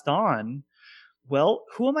passed on. Well,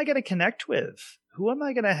 who am I going to connect with? Who am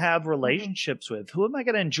I going to have relationships with? Who am I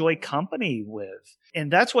going to enjoy company with?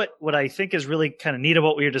 And that's what I think is really kind of neat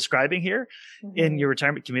about what you're describing here in your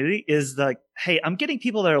retirement community is like, hey, I'm getting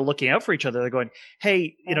people that are looking out for each other. They're going,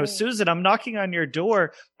 hey, Susan, I'm knocking on your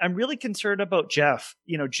door. I'm really concerned about Jeff.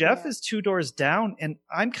 Jeff is 2 doors down, and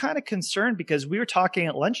I'm kind of concerned because we were talking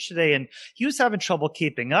at lunch today and he was having trouble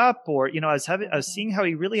keeping up, or, I was seeing how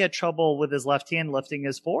he really had trouble with his left hand lifting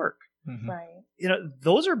his fork. Right.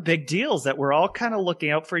 Those are big deals that we're all kind of looking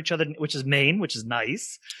out for each other, which is Maine, which is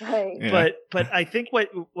nice. Right. Yeah. But I think what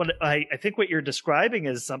what you're describing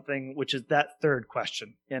is something which is that third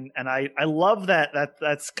question. And I love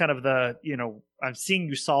that's kind of the, I'm seeing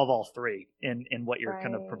you solve all three in what you're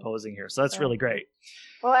kind of proposing here. So that's really great.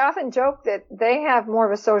 Well, I often joke that they have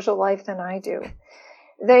more of a social life than I do.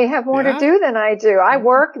 They have more to do than I do. I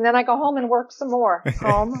work and then I go home and work some more.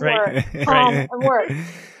 Home, work, home, and work.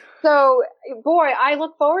 So, boy, I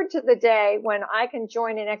look forward to the day when I can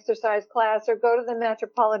join an exercise class or go to the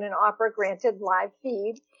Metropolitan Opera, granted live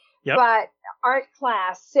feed. Yep. But art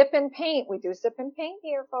class, sip and paint. We do sip and paint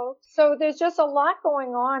here, folks. So there's just a lot going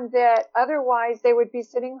on that otherwise they would be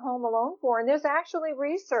sitting home alone for. And there's actually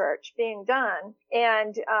research being done.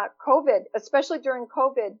 And COVID, especially during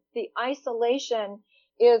COVID, the isolation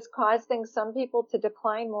is causing some people to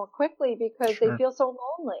decline more quickly because they feel so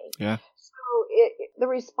lonely. Yeah. So the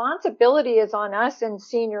responsibility is on us in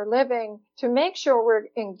senior living to make sure we're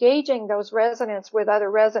engaging those residents with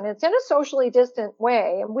other residents in a socially distant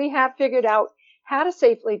way. And we have figured out how to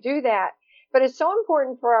safely do that. But it's so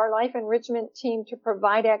important for our life enrichment team to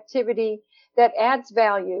provide activity that adds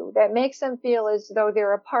value, that makes them feel as though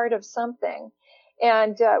they're a part of something.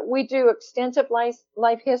 And we do extensive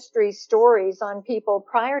life history stories on people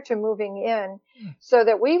prior to moving in so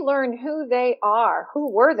that we learn who they are,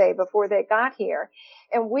 who were they before they got here.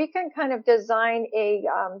 And we can kind of design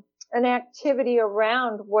an activity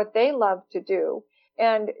around what they love to do.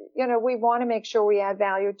 And, we want to make sure we add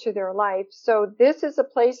value to their life. So this is a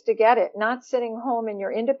place to get it, not sitting home in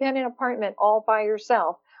your independent apartment all by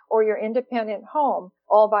yourself or your independent home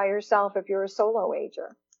all by yourself if you're a solo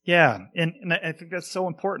ager. Yeah. And I think that's so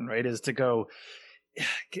important, right? Is to go,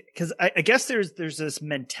 because I guess there's this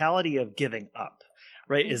mentality of giving up,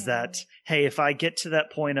 right? Is that, hey, if I get to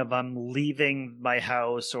that point of I'm leaving my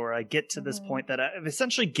house, or I get to this point that I've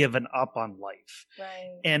essentially given up on life.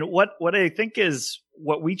 Right. And what I think is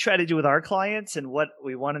what we try to do with our clients and what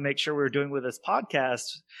we want to make sure we're doing with this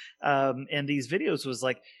podcast and these videos was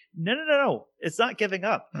like, no. It's not giving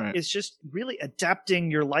up. Right. It's just really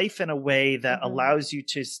adapting your life in a way that allows you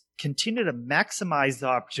to continue to maximize the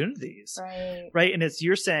opportunities. Right. And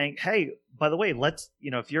you're saying, hey, by the way, let's,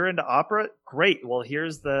 if you're into opera, great. Well,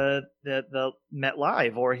 here's the Met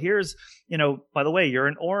Live, or here's, by the way, you're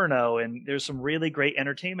in Orono and there's some really great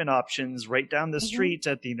entertainment options right down the street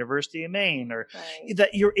at the University of Maine, or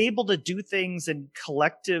that you're able to do things in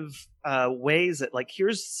collective ways that, like,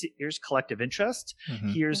 here's collective interest.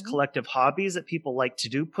 Here's collective hobbies that people like to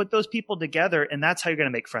do. Put those people together, and that's how you're going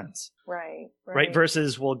to make friends. Right.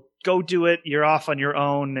 Versus, well, go do it. You're off on your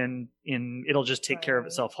own, and it'll just take care of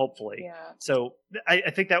itself, hopefully. Yeah. So I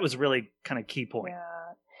think that was really kind of key point.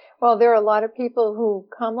 Yeah. Well, there are a lot of people who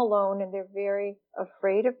come alone and they're very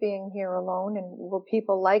afraid of being here alone. And will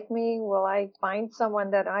people like me? Will I find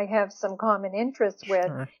someone that I have some common interests with?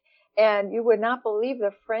 Sure. And you would not believe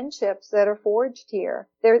the friendships that are forged here.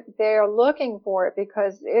 They're looking for it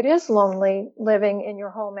because it is lonely living in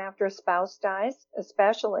your home after a spouse dies,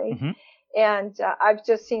 especially. And I've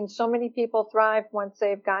just seen so many people thrive once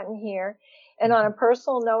they've gotten here. And on a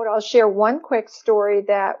personal note, I'll share one quick story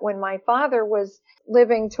that when my father was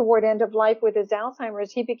living toward end of life with his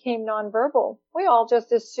Alzheimer's, he became nonverbal. We all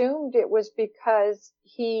just assumed it was because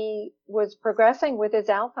he was progressing with his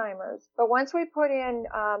Alzheimer's. But once we put in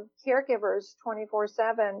caregivers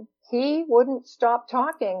 24/7, he wouldn't stop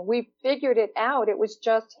talking. We figured it out. It was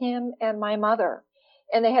just him and my mother.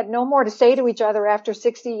 and they had no more to say to each other after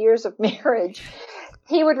 60 years of marriage.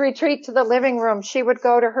 He would retreat to the living room. She would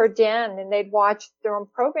go to her den, and they'd watch their own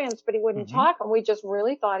programs, but he wouldn't talk, and we just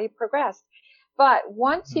really thought he progressed. But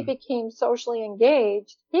once he became socially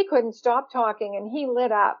engaged, he couldn't stop talking, and he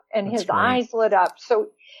lit up, and his eyes lit up. So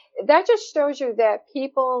that just shows you that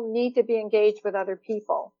people need to be engaged with other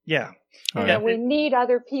people. Yeah. We need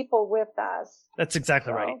other people with us. That's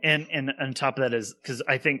exactly right. And on top of that is, because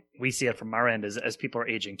I think we see it from our end as people are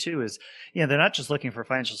aging too, is, they're not just looking for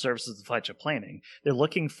financial services and financial planning. They're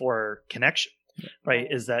looking for connection. Right.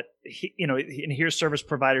 Is that, and here's service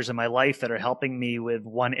providers in my life that are helping me with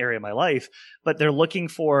one area of my life, but they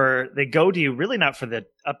go to you really not for the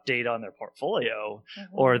update on their portfolio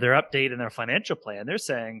or their update in their financial plan. They're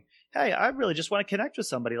saying, hey, I really just want to connect with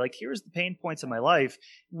somebody. Like, here's the pain points in my life,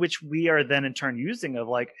 which we are then in turn using of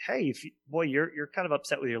like, hey, you're kind of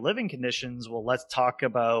upset with your living conditions. Well, let's talk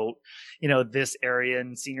about, this area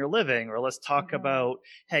in senior living, or let's talk about,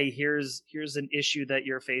 hey, here's an issue that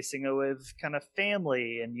you're facing with kind of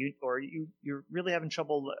family, and you're really having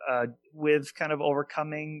trouble with kind of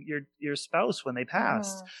overcoming your spouse when they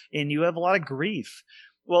passed, and you have a lot of grief.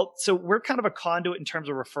 Well, so we're kind of a conduit in terms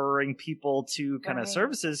of referring people to kind of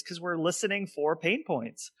services, because we're listening for pain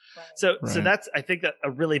points. So that's, I think, that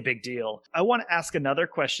a really big deal. I want to ask another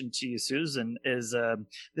question to you, Susan, is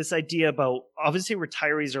this idea about, obviously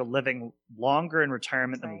retirees are living longer in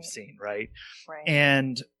retirement than we've seen, right?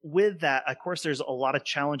 And with that, of course, there's a lot of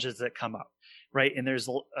challenges that come up. Right. And there's,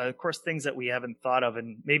 of course, things that we haven't thought of.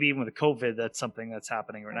 And maybe even with COVID, that's something that's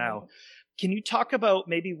happening right now. Can you talk about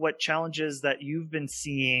maybe what challenges that you've been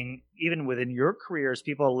seeing, even within your career, as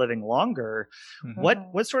people are living longer?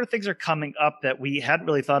 What sort of things are coming up that we hadn't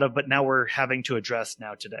really thought of, but now we're having to address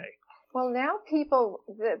now today? Well, now people,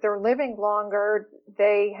 they're living longer.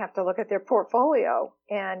 They have to look at their portfolio,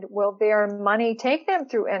 and will their money take them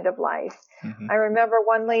through end of life? I remember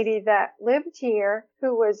one lady that lived here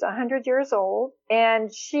who was 100 years old,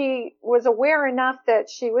 and she was aware enough that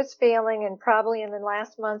she was failing, and probably in the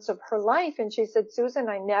last months of her life. And she said, Susan,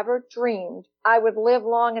 I never dreamed I would live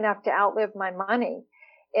long enough to outlive my money.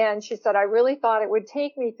 And she said, I really thought it would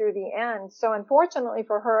take me through the end. So unfortunately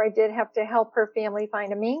for her, I did have to help her family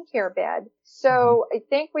find a main care bed. So I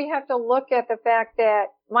think we have to look at the fact that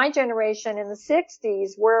my generation in the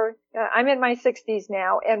 60s, I'm in my 60s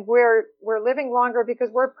now, and we're living longer because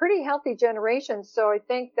we're a pretty healthy generation. So I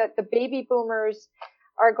think that the baby boomers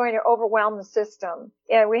are going to overwhelm the system.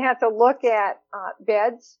 And we have to look at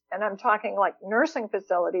beds, and I'm talking like nursing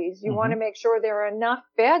facilities. You want to make sure there are enough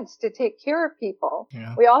beds to take care of people.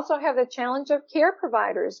 We also have the challenge of care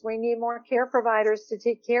providers. We need more care providers to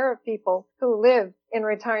take care of people who live in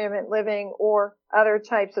retirement living or other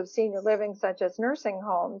types of senior living, such as nursing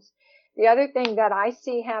homes. The other thing that I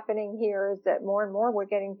see happening here is that more and more we're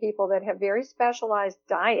getting people that have very specialized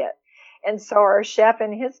diet. And so our chef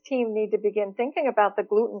and his team need to begin thinking about the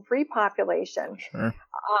gluten-free population.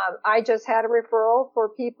 I just had a referral for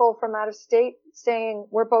people from out of state saying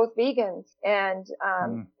we're both vegans, and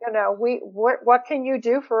what can you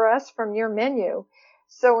do for us from your menu?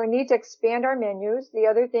 So we need to expand our menus. The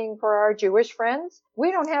other thing for our Jewish friends,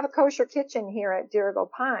 we don't have a kosher kitchen here at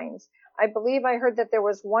Dirigo Pines. I believe I heard that there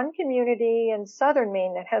was one community in southern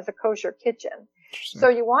Maine that has a kosher kitchen. So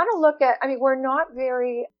you want to look at, we're not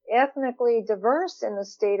very ethnically diverse in the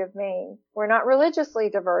state of Maine. We're not religiously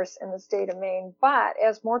diverse in the state of Maine, but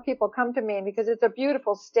as more people come to Maine, because it's a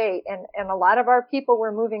beautiful state, and a lot of our people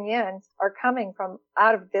we're moving in are coming from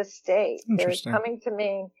out of this state. They're coming to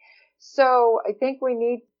Maine. So I think we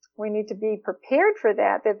need to be prepared for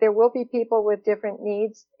that there will be people with different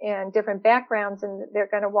needs and different backgrounds, and they're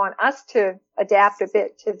going to want us to adapt a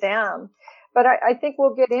bit to them. But I think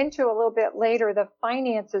we'll get into a little bit later the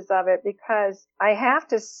finances of it, because I have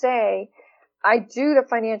to say, I do the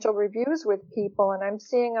financial reviews with people, and I'm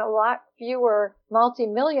seeing a lot fewer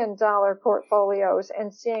multi-million-dollar portfolios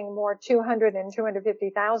and seeing more $200,000 and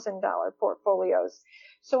 $250,000 portfolios.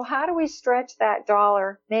 So how do we stretch that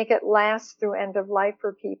dollar, make it last through end of life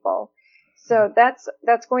for people? So that's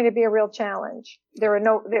going to be a real challenge. There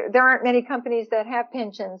aren't many companies that have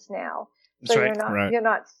pensions now. So you're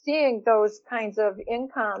not seeing those kinds of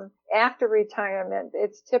income after retirement.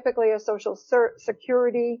 It's typically a social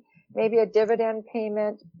security, maybe a dividend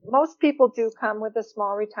payment. Most people do come with a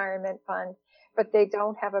small retirement fund, but they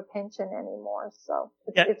don't have a pension anymore. So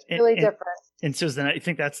it's really different. And Susan, I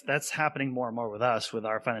think that's happening more and more with us, with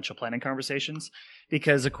our financial planning conversations,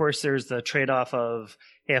 because of course there's the trade-off of,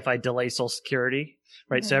 hey, if I delay Social Security,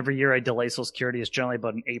 right? So every year I delay Social Security, is generally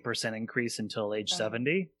about an 8% increase until age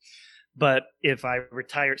 70. But if I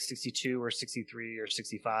retire at 62 or 63 or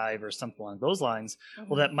 65 or something along those lines,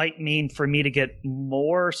 well, that might mean for me to get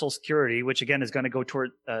more Social Security, which again is going to go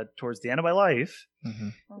towards the end of my life.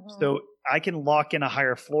 So I can lock in a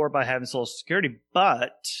higher floor by having Social Security.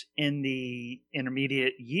 But in the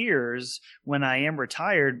intermediate years, when I am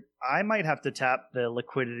retired, I might have to tap the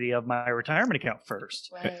liquidity of my retirement account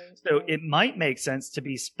first. Right. So it might make sense to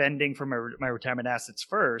be spending from my retirement assets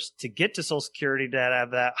first to get to Social Security to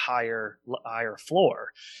have that higher floor.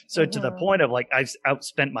 So to the point of like, I've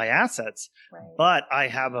outspent my assets, but I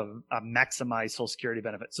have a maximized Social Security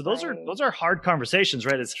benefit. So those are hard conversations,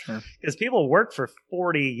 right? Because people work for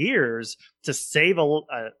 40 years to save a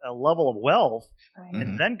level of wealth.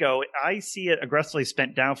 And then I see it aggressively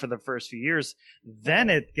spent down for the first few years.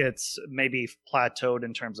 Then it gets maybe plateaued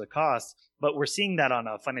in terms of costs. But we're seeing that on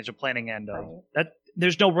a financial planning end of that.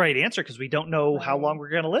 There's no right answer because we don't know how long we're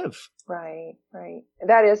going to live. Right.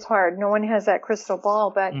 That is hard. No one has that crystal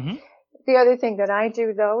ball. But the other thing that I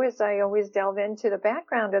do, though, is I always delve into the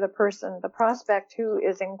background of the person, the prospect who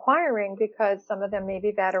is inquiring, because some of them may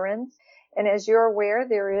be veterans. And as you're aware,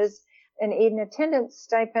 there is an aid and attendance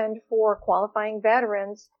stipend for qualifying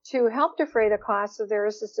veterans to help defray the costs of their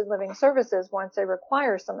assisted living services once they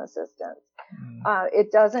require some assistance.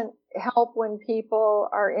 It doesn't help when people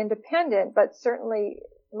are independent, but certainly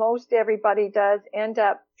most everybody does end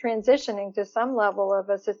up transitioning to some level of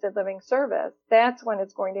assisted living service. That's when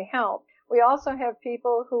it's going to help. We also have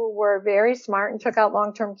people who were very smart and took out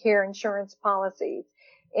long-term care insurance policies.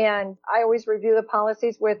 And I always review the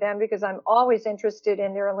policies with them because I'm always interested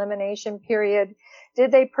in their elimination period.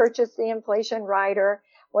 Did they purchase the inflation rider?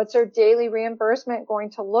 What's their daily reimbursement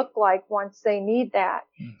going to look like once they need that?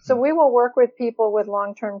 So we will work with people with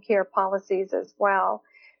long-term care policies as well.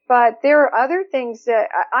 But there are other things that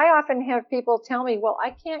I often have people tell me, well,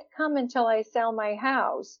 I can't come until I sell my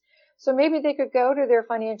house. So maybe they could go to their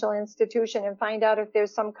financial institution and find out if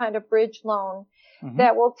there's some kind of bridge loan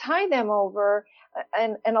that will tie them over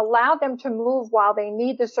and allow them to move while they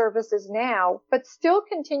need the services now, but still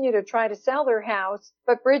continue to try to sell their house,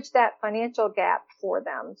 but bridge that financial gap for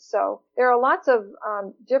them. So there are lots of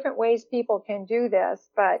different ways people can do this,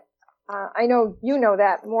 but I know you know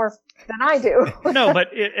that more than I do. No, but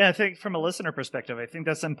I think from a listener perspective, I think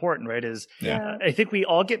that's important, right? I think we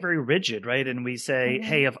all get very rigid, right? And we say,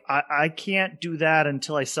 hey, if I can't do that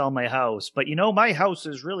until I sell my house, but my house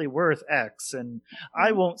is really worth X and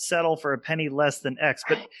I won't settle for a penny less than X.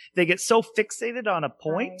 But they get so fixated on a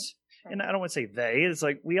point. And I don't want to say they, it's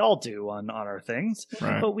like we all do on our things,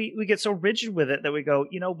 but we get so rigid with it that we go,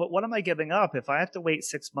 but what am I giving up if I have to wait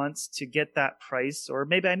 6 months to get that price, or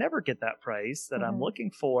maybe I never get that price that I'm looking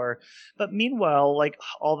for. But meanwhile, like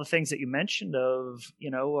all the things that you mentioned of,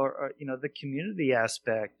 or the community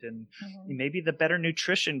aspect and maybe the better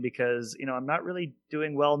nutrition because, I'm not really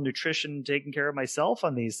doing well in nutrition, taking care of myself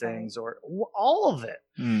on these things or all of it.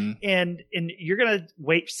 And you're going to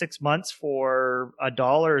wait 6 months for $1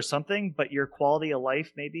 or something, but your quality of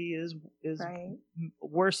life maybe is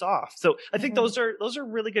worse off. So I think those are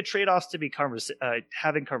really good trade-offs to be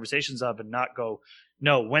having conversations of and not go,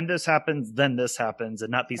 no, when this happens, then this happens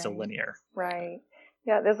and not be so linear. Right.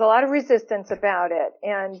 Yeah, there's a lot of resistance about it,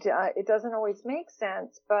 and it doesn't always make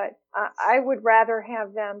sense, but I would rather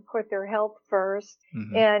have them put their health first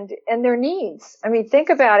and their needs. I mean, think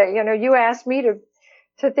about it. You asked me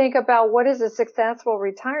to think about what is a successful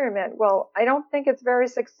retirement. Well, I don't think it's very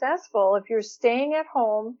successful if you're staying at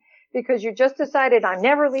home because you just decided I'm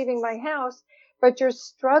never leaving my house, but you're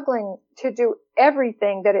struggling to do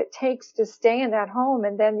everything that it takes to stay in that home,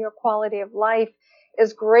 and then your quality of life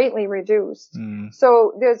is greatly reduced.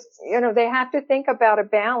 So there's, they have to think about a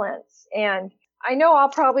balance. And I know I'll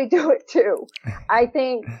probably do it too. I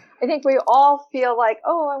think we all feel like,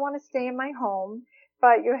 oh, I want to stay in my home,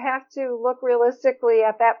 but you have to look realistically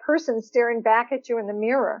at that person staring back at you in the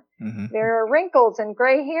mirror. There are wrinkles and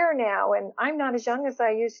gray hair now, and I'm not as young as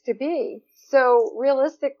I used to be. So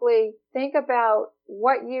realistically, think about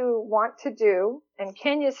what you want to do and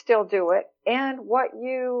can you still do it, and what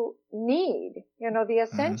you need, the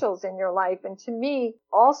essentials in your life. And to me,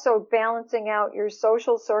 also balancing out your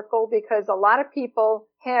social circle, because a lot of people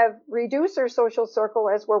have reduced their social circle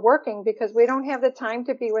as we're working because we don't have the time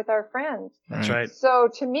to be with our friends. That's right. So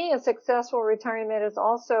to me, a successful retirement is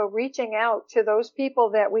also reaching out to those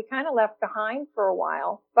people that we kind of left behind for a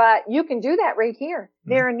while. But you can do that right here.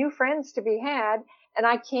 There are new friends to be had. And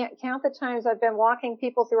I can't count the times I've been walking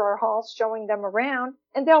people through our halls, showing them around,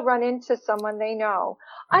 and they'll run into someone they know.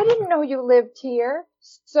 I didn't know you lived here.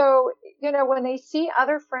 So, when they see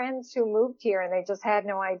other friends who moved here and they just had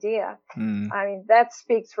no idea, I mean, that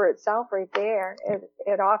speaks for itself right there.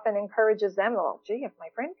 It often encourages them, well, gee, if my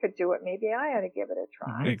friend could do it, maybe I ought to give it a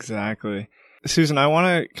try. Exactly. Susan, I want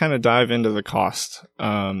to kind of dive into the cost.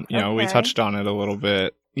 We touched on it a little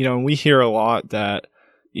bit, and we hear a lot that,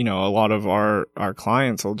 a lot of our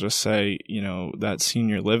clients will just say, that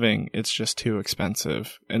senior living, it's just too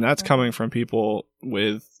expensive. And that's coming from people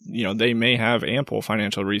with, they may have ample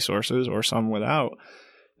financial resources or some without.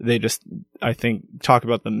 They just, I think, talk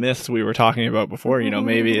about the myths we were talking about before,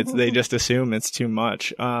 maybe they just assume it's too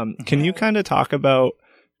much. Can you kind of talk about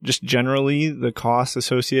just generally the costs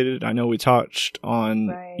associated? I know we touched on,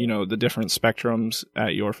 the different spectrums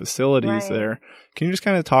at your facilities there. Can you just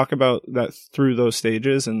kind of talk about that through those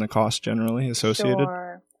stages and the cost generally associated?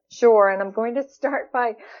 Sure. And I'm going to start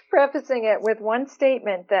by prefacing it with one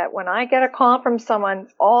statement that when I get a call from someone,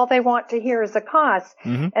 all they want to hear is the cost.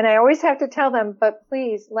 And I always have to tell them, but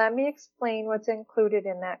please let me explain what's included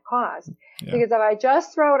in that cost. Because if I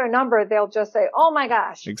just throw out a number, they'll just say, oh my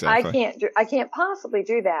gosh, exactly. I can't possibly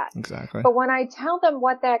do that. Exactly. But when I tell them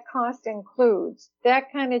what that cost includes,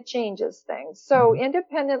 that kind of changes things. So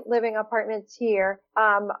independent living apartments here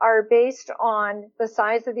are based on the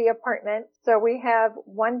size of the apartment. So we have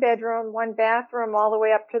 1 bedroom, 1 bathroom, all the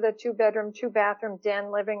way up to the 2 bedroom, 2 bathroom,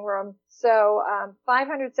 den, living room. So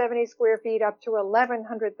 570 square feet up to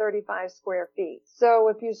 1,135 square feet. So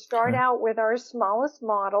if you start out with our smallest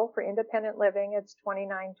model for independent living, it's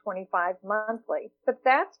 $29.25 monthly. But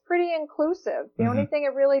that's pretty inclusive. The only thing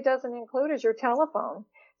it really doesn't include is your telephone.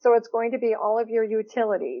 So it's going to be all of your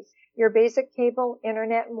utilities, your basic cable,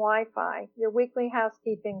 internet, and Wi-Fi, your weekly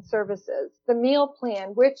housekeeping services, the meal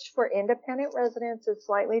plan, which for independent residents is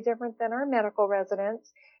slightly different than our medical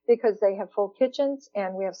residents because they have full kitchens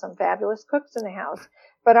and we have some fabulous cooks in the house.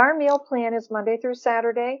 But our meal plan is Monday through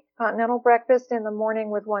Saturday, continental breakfast in the morning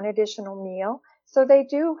with 1 additional meal. So they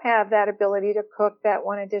do have that ability to cook that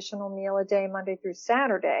 1 additional meal a day, Monday through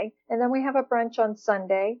Saturday. And then we have a brunch on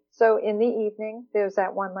Sunday. So in the evening, there's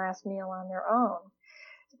that 1 last meal on their own.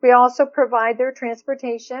 We also provide their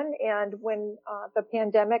transportation. And when the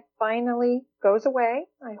pandemic finally goes away,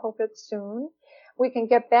 I hope it's soon, we can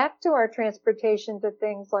get back to our transportation to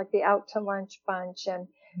things like the Out to Lunch Bunch and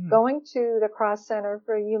going to the Cross Center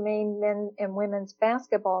for humane men and women's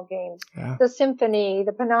basketball games, the symphony,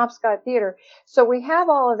 the Penobscot Theater. So we have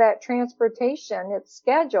all of that transportation. It's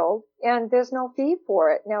scheduled and there's no fee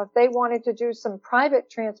for it. Now, if they wanted to do some private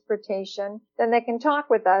transportation, then they can talk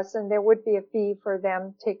with us and there would be a fee for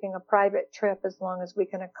them taking a private trip as long as we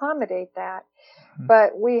can accommodate that.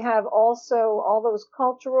 But we have also all those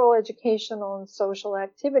cultural, educational, and social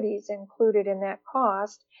activities included in that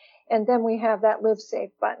cost. And then we have that Live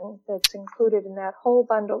Safe button that's included in that whole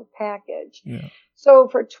bundled package. So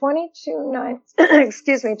for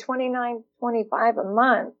 $29.25 a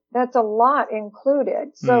month, that's a lot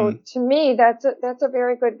included. So to me, that's a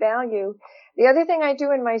very good value. The other thing I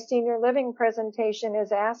do in my senior living presentation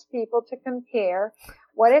is ask people to compare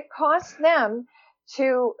what it costs them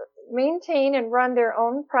to maintain and run their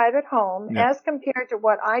own private home as compared to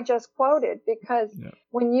what I just quoted, because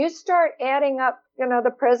when you start adding up,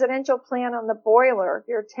 the presidential plan on the boiler,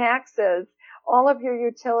 your taxes, all of your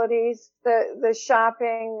utilities, the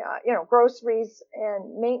shopping, groceries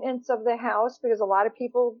and maintenance of the house, because a lot of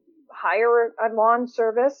people hire a lawn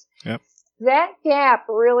service. That gap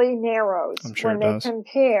really narrows when they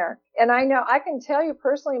compare. And I know, I can tell you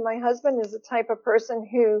personally, my husband is the type of person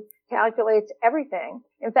who calculates everything.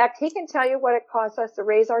 In fact, he can tell you what it costs us to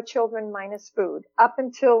raise our children minus food up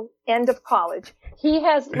until end of college. He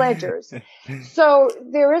has ledgers. So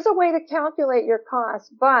there is a way to calculate your costs,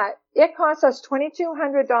 but it costs us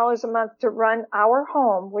 $2,200 a month to run our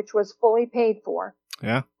home, which was fully paid for.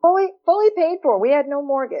 Fully paid for. We had no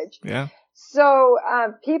mortgage. So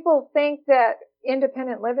people think that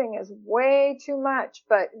independent living is way too much,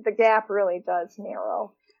 but the gap really does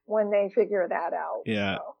narrow when they figure that out.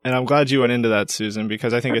 So. And I'm glad you went into that, Susan,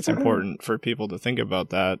 because I think it's important for people to think about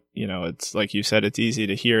that. It's like you said, it's easy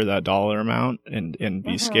to hear that dollar amount and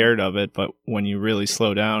be scared of it. But when you really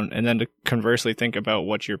slow down and then to conversely think about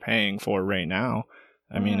what you're paying for right now,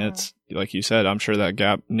 I mean, it's like you said, I'm sure that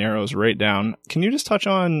gap narrows right down. Can you just touch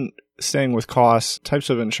on staying with costs, types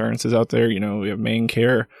of insurances out there? We have Maine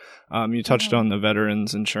Care. You touched on the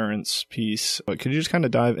veterans insurance piece, but could you just kind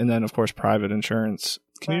of dive, and then of course, private insurance.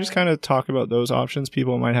 Can you just kind of talk about those options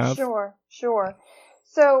people might have? Sure.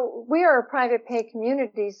 So we are a private pay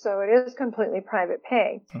community, so it is completely private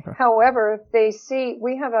pay. However, if they see,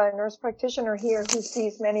 we have a nurse practitioner here who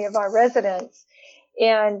sees many of our residents.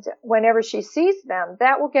 And whenever she sees them,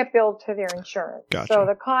 that will get billed to their insurance. Gotcha. So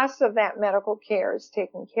the cost of that medical care is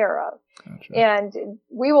taken care of. Gotcha. And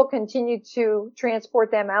we will continue to transport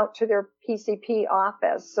them out to their PCP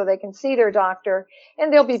office so they can see their doctor,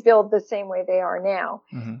 and they'll be billed the same way they are now.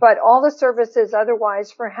 Mm-hmm. But all the services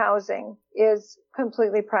otherwise for housing is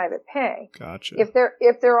completely private pay. Gotcha. If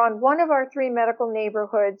they're on one of our 3 medical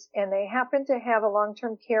neighborhoods and they happen to have a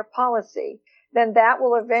long-term care policy, then that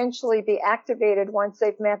will eventually be activated once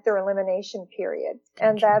they've met their elimination period. Gotcha.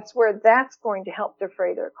 And that's where that's going to help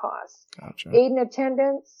defray their costs. Gotcha. Aid and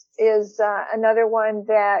attendance is another one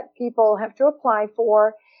that people have to apply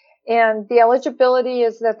for. And the eligibility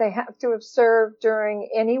is that they have to have served during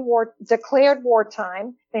any declared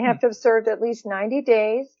wartime. They have to have served at least 90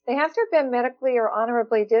 days. They have to have been medically or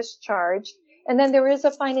honorably discharged. And then there is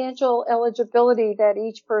a financial eligibility that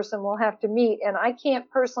each person will have to meet. And I can't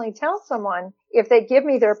personally tell someone if they give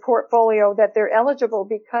me their portfolio that they're eligible,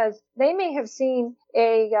 because they may have seen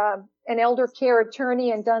an elder care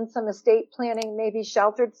attorney and done some estate planning, maybe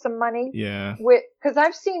sheltered some money. Yeah. Because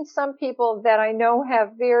I've seen some people that I know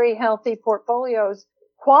have very healthy portfolios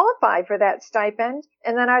qualify for that stipend.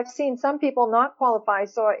 And then I've seen some people not qualify.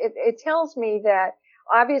 So it tells me that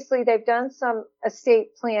obviously they've done some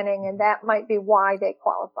estate planning, and that might be why they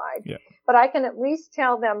qualified. Yeah. But I can at least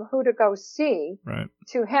tell them who to go see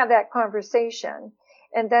to have that conversation.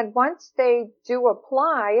 And then once they do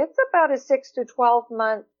apply, it's about a 6 to 12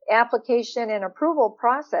 month application and approval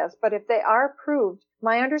process. But if they are approved,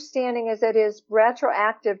 my understanding is it is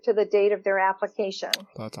retroactive to the date of their application.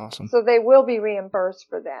 That's awesome. So they will be reimbursed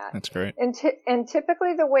for that. That's great. And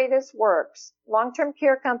typically the way this works, long-term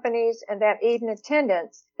care companies and that aid and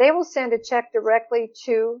attendance, they will send a check directly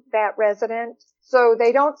to that resident. So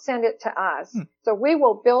they don't send it to us. So we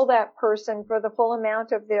will bill that person for the full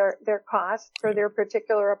amount of their cost for their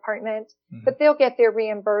particular apartment, but they'll get their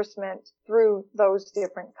reimbursement through those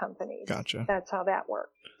different companies. Gotcha. That's how that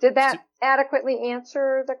works. Did that adequately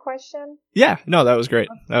answer the question? Yeah. No, that was great.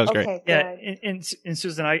 That was great. Okay, Yeah. good. And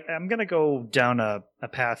Susan, I'm going to go down a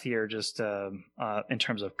path here just in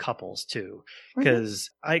terms of couples too, because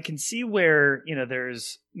I can see where,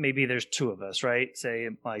 there's 2 of us, right? Say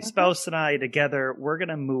my spouse and I together, we're going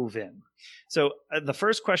to move in. So the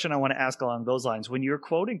first question I want to ask along those lines, when you're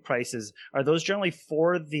quoting prices, are those generally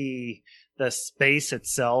for the space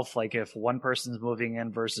itself? Like if one person's moving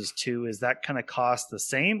in versus 2, is that kind of cost the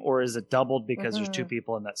same, or is it doubled because there's 2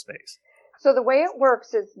 people in that space? So the way it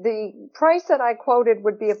works is the price that I quoted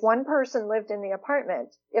would be if one person lived in the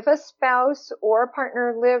apartment. If a spouse or a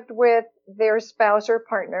partner lived with their spouse or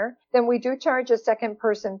partner, then we do charge a second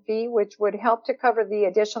person fee, which would help to cover the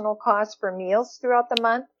additional costs for meals throughout the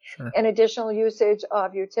month and additional usage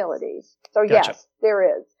of utilities. So Gotcha. Yes, there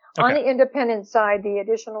is. Okay. On the independent side, the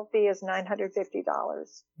additional fee is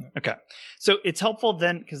 $950. Okay. So it's helpful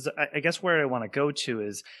then, because I guess where I want to go to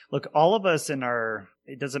is, look, all of us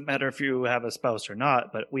it doesn't matter if you have a spouse or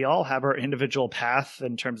not, but we all have our individual path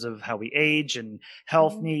in terms of how we age and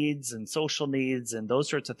health needs and social needs and those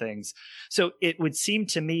sorts of things. So it would seem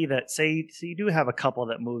to me that say you do have a couple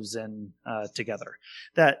that moves in together,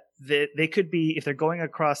 that they could be, if they're going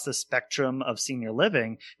across the spectrum of senior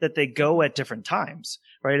living, that they go at different times,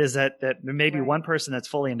 right? Is that there may be one person that's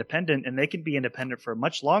fully independent and they can be independent for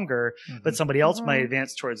much longer, but somebody else might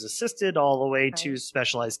advance towards assisted all the way to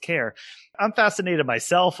specialized care. I'm fascinated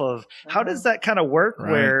myself of how does that kind of work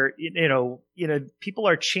where, people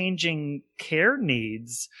are changing care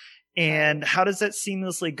needs, and how does that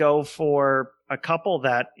seamlessly go for a couple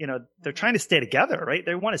that, they're trying to stay together, right?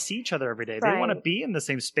 They want to see each other every day. They want to be in the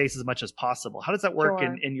same space as much as possible. How does that work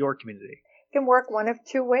in your community? It can work one of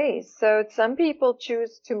 2 ways. So some people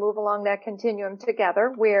choose to move along that continuum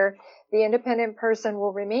together, where the independent person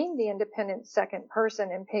will remain the independent second person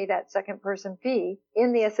and pay that second person fee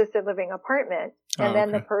in the assisted living apartment. And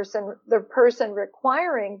then the person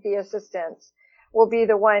requiring the assistance will be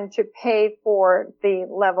the one to pay for the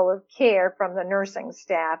level of care from the nursing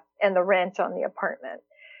staff and the rent on the apartment.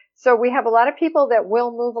 So we have a lot of people that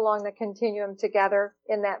will move along the continuum together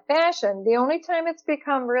in that fashion. The only time it's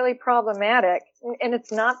become really problematic, and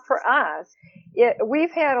it's not for us,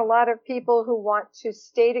 we've had a lot of people who want to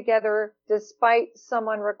stay together despite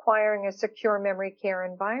someone requiring a secure memory care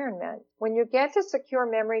environment. When you get to secure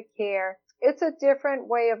memory care, it's a different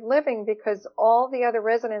way of living because all the other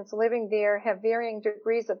residents living there have varying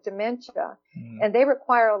degrees of dementia, and they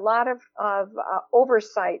require a lot of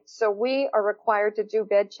oversight. So we are required to do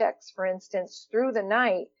bed checks, for instance, through the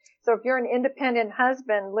night So if you're an independent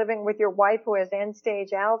husband living with your wife who has end-stage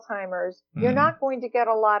Alzheimer's, you're not going to get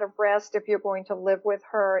a lot of rest if you're going to live with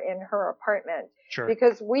her in her apartment. Sure.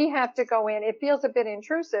 Because we have to go in. It feels a bit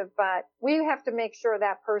intrusive, but we have to make sure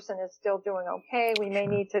that person is still doing okay. We may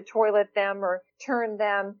need to toilet them or turn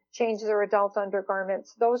them, change their adult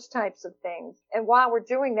undergarments, those types of things. And while we're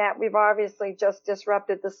doing that, we've obviously just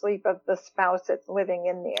disrupted the sleep of the spouse that's living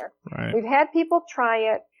in there. Right. We've had people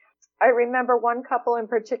try it. I remember one couple in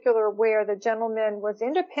particular where the gentleman was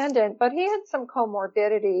independent, but he had some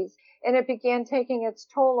comorbidities, and it began taking its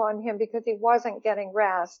toll on him because he wasn't getting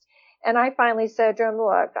rest. And I finally said to him,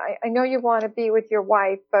 look, I know you want to be with your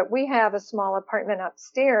wife, but we have a small apartment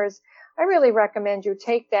upstairs. I really recommend you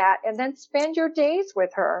take that and then spend your days with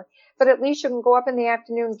her. But at least you can go up in the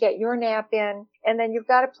afternoon, get your nap in, and then you've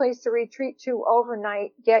got a place to retreat to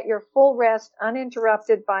overnight, get your full rest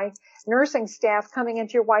uninterrupted by nursing staff coming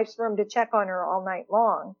into your wife's room to check on her all night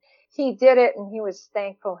long. He did it, and he was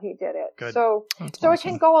thankful he did it. Good. So awesome. It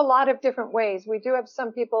can go a lot of different ways. We do have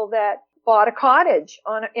some people that bought a cottage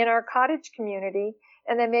in our cottage community,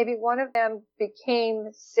 and then maybe one of them became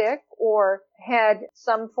sick or had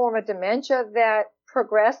some form of dementia that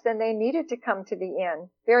progressed and they needed to come to the inn.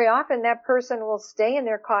 Very often that person will stay in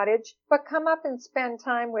their cottage, but come up and spend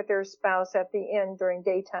time with their spouse at the inn during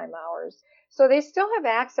daytime hours. So they still have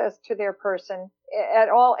access to their person at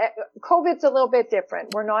all. COVID's a little bit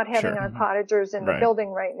different. We're not having our cottagers in the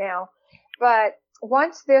building right now, but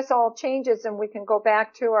once this all changes and we can go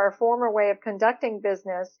back to our former way of conducting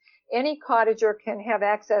business, any cottager can have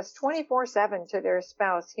access 24/7 to their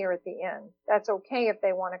spouse here at the inn. That's okay if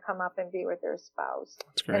they want to come up and be with their spouse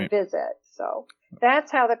and visit. So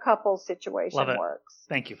that's how the couple situation works.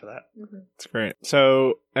 Thank you for that. That's great.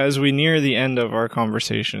 So as we near the end of our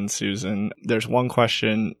conversation, Susan, there's one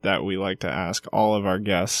question that we like to ask all of our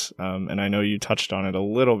guests. And I know you touched on it a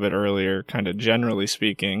little bit earlier, kind of generally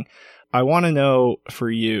speaking. I want to know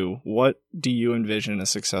for you, what do you envision a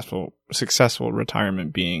successful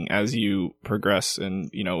retirement being as you progress and,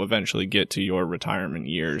 eventually get to your retirement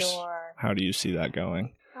years? Sure. How do you see that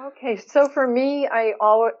going? Okay. So for me, I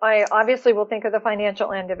obviously will think of the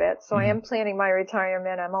financial end of it. So I am planning my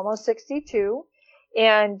retirement. I'm almost 62.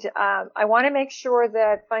 And I want to make sure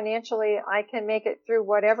that financially I can make it through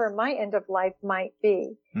whatever my end of life might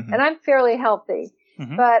be. And I'm fairly healthy.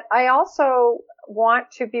 But I also want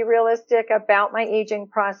to be realistic about my aging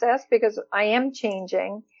process because I am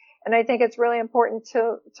changing. And I think it's really important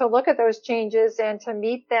to look at those changes and to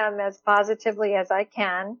meet them as positively as I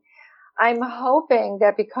can. I'm hoping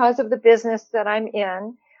that because of the business that I'm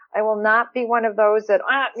in, I will not be one of those that,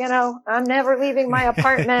 I'm never leaving my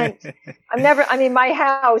apartment. My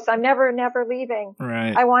house. I'm never leaving.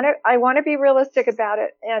 Right. I want to be realistic about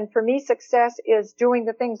it. And for me, success is doing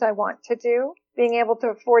the things I want to do, being able to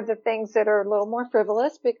afford the things that are a little more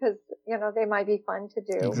frivolous because, they might be fun to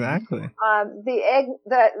do. Exactly. I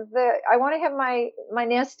want to have my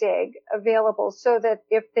nest egg available so that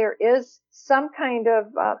if there is some kind of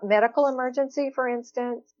medical emergency, for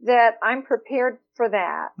instance, that I'm prepared for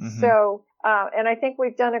that. So, and I think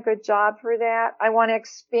we've done a good job for that. I want to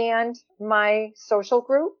expand my social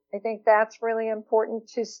group. I think that's really important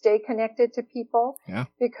to stay connected to people. Yeah.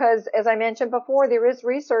 Because as I mentioned before, there is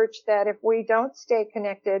research that if we don't stay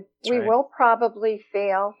connected, we will probably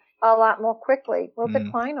fail a lot more quickly. We'll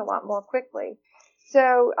decline a lot more quickly.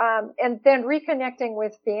 So, and then reconnecting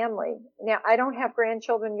with family. Now, I don't have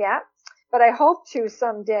grandchildren yet, but I hope to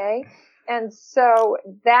someday. And so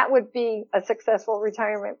that would be a successful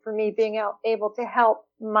retirement for me, being able to help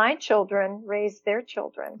my children raise their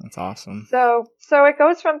children. That's awesome. So it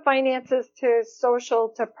goes from finances to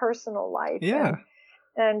social to personal life. Yeah.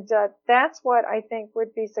 And that's what I think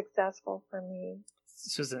would be successful for me.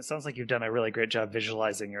 Susan, it sounds like you've done a really great job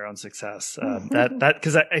visualizing your own success.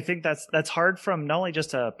 Because I think that's hard from not only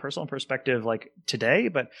just a personal perspective, like today,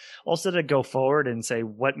 but also to go forward and say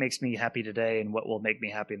what makes me happy today and what will make me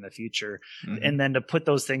happy in the future, and then to put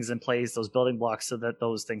those things in place, those building blocks, so that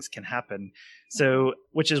those things can happen. So,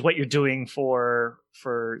 which is what you're doing for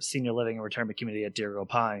senior living and retirement community at Dirigo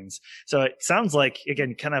Pines. So it sounds like,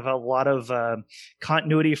 again, kind of a lot of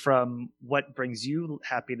continuity from what brings you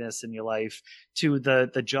happiness in your life to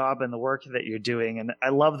the job and the work that you're doing. And I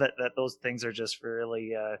love that those things are just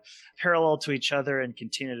really parallel to each other and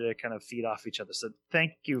continue to kind of feed off each other. So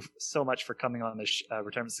thank you so much for coming on this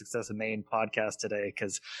Retirement Success in Maine podcast today,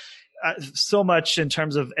 because so much in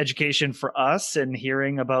terms of education for us and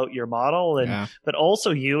hearing about your model, but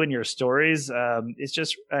also you and your stories. It's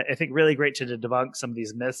just, I think, really great to debunk some of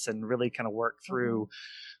these myths and really kind of work through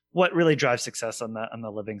what really drives success on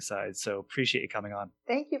the living side. So appreciate you coming on.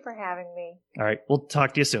 Thank you for having me. All right. We'll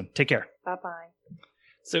talk to you soon. Take care. Bye-bye.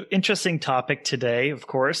 So interesting topic today, of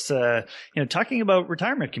course, talking about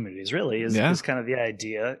retirement communities really is kind of the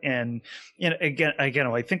idea. And, again,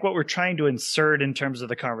 I think what we're trying to insert in terms of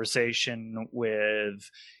the conversation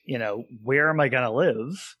with, where am I going to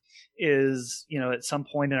live is, at some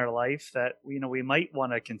point in our life that, we might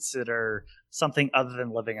want to consider something other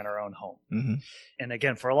than living in our own home. Mm-hmm. And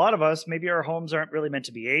again, for a lot of us, maybe our homes aren't really meant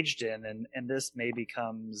to be aged in, and this may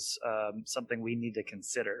becomes something we need to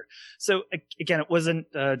consider. So again, it wasn't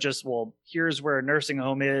just, well, here's where a nursing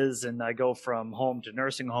home is, and I go from home to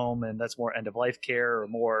nursing home, and that's more end-of-life care or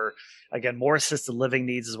more assisted living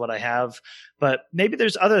needs is what I have. But maybe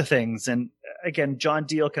there's other things. And again, John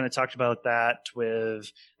Deal kind of talked about that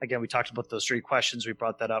with, again, we talked about those 3 questions. We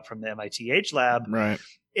brought that up from the MIT Age Lab. Right.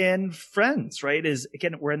 And friends, right, is,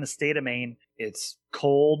 again, we're in the state of Maine. It's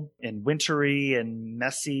cold and wintry and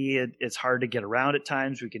messy. It's hard to get around at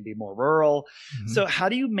times. We can be more rural. Mm-hmm. So how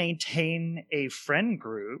do you maintain a friend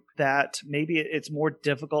group that maybe it's more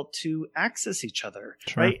difficult to access each other,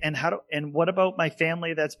 sure. right? And what about my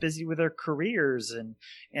family that's busy with their careers and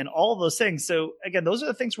all of those things? So again, those are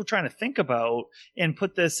the things we're trying to think about and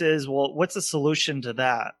put this as, well, what's the solution to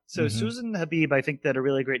that? So mm-hmm. Susan Habeeb, I think, did a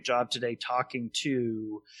really great job today talking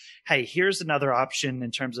to, hey, here's another option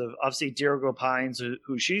in terms of obviously Dirigo Pines,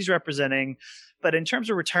 who she's representing, but in terms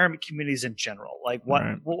of retirement communities in general, like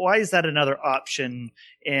why is that another option?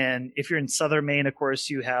 And if you're in Southern Maine, of course,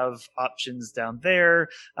 you have options down there.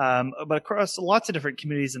 But across lots of different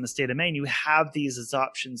communities in the state of Maine, you have these as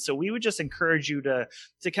options. So we would just encourage you to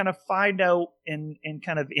kind of find out and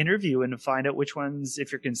kind of interview and find out which ones,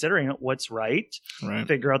 if you're considering it, what's right.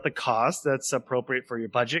 Figure out the cost that's appropriate for your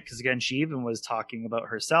budget. Because again, she even was talking about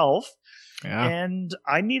herself. Yeah. And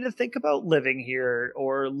I need to think about living here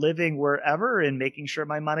or living wherever and making sure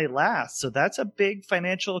my money lasts. So that's a big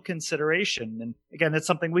financial consideration. And again, that's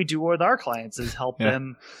something we do with our clients is help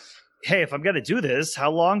them. Hey, if I'm going to do this, how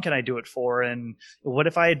long can I do it for? And what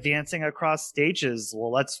if I'm advancing across stages?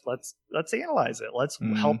 Well, let's analyze it. Let's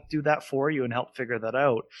help do that for you and help figure that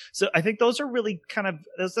out. So I think those are really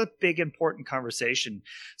that's a big, important conversation.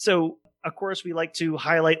 So of course, we like to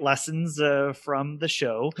highlight lessons from the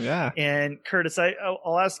show. Yeah. And Curtis,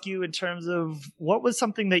 I'll ask you in terms of what was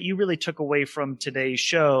something that you really took away from today's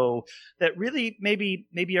show that really maybe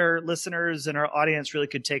our listeners and our audience really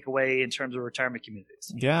could take away in terms of retirement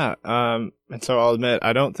communities. Yeah. And so I'll admit,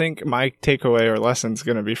 I don't think my takeaway or lesson is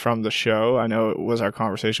going to be from the show. I know it was our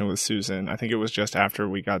conversation with Susan. I think it was just after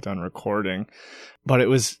we got done recording. But it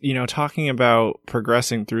was, talking about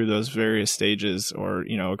progressing through those various stages or,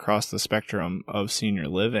 across the spectrum of senior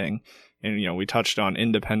living. And, we touched on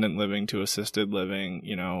independent living to assisted living,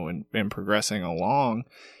 and progressing along.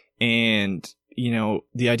 And,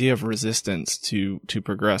 the idea of resistance to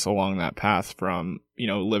progress along that path from,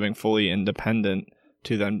 living fully independent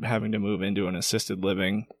to then having to move into an assisted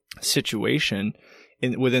living situation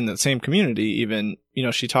within the same community. Even,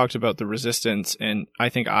 she talked about the resistance, and I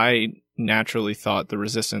think I naturally thought the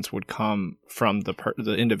resistance would come from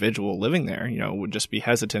the individual living there, would just be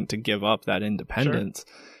hesitant to give up that independence.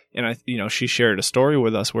 Sure. And she shared a story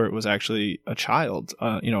with us where it was actually a child,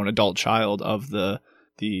 an adult child of the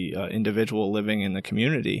individual living in the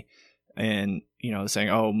community, and saying,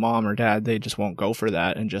 oh, mom or dad, they just won't go for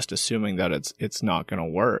that, and just assuming that it's not going to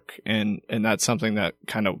work. And that's something that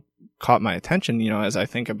kind of caught my attention, as I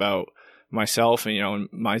think about myself and,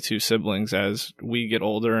 my 2 siblings, as we get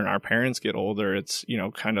older and our parents get older, it's,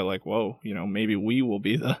 kind of like, whoa, maybe we will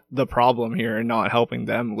be the problem here and not helping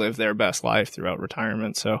them live their best life throughout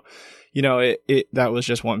retirement. So, that was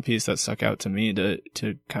just one piece that stuck out to me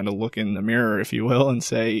to kind of look in the mirror, if you will, and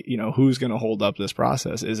say, who's going to hold up this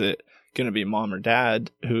process? Is it going to be mom or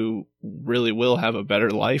dad who really will have a better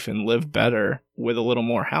life and live better with a little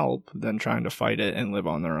more help than trying to fight it and live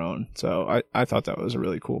on their own? So I thought that was a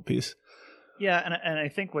really cool piece. Yeah, and I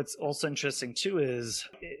think what's also interesting too is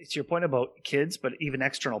it's your point about kids, but even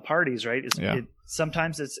external parties, right?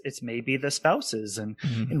 Sometimes it's maybe the spouses and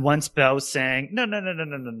one spouse saying, no,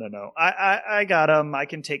 I got them, I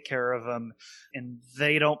can take care of them, and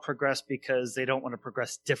they don't progress because they don't want to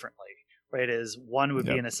progress differently. Right, is one would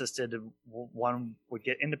be an assisted, one would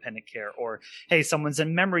get independent care, or hey, someone's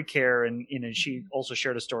in memory care, and she also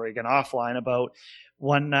shared a story again offline about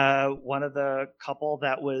one of the couple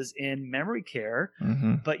that was in memory care.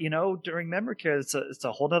 But, during memory care, it's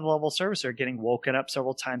a whole other level of service. They're getting woken up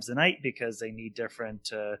several times a night because they need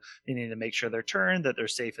they need to make sure they're turned, that they're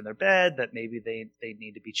safe in their bed, that maybe they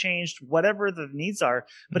need to be changed, whatever the needs are.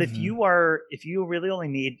 But if you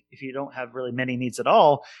don't have really many needs at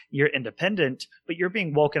all, you're independent, but you're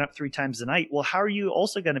being woken up 3 times a night. Well, how are you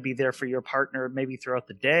also going to be there for your partner maybe throughout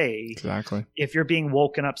the day? Exactly. If you're being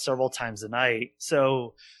woken up several times a night.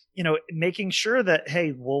 So, making sure that,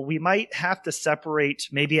 hey, well, we might have to separate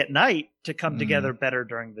maybe at night to come together better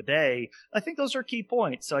during the day. I think those are key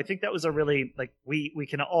points. So I think that was a really, we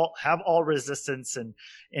can all have all resistance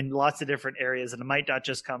in lots of different areas. And it might not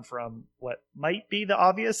just come from what might be the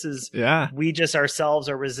obvious is we just ourselves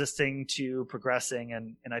are resisting to progressing.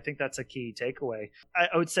 And I think that's a key takeaway.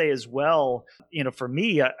 I would say as well, for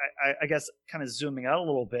me, I guess kind of zooming out a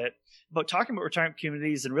little bit, about talking about retirement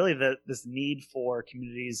communities and really this need for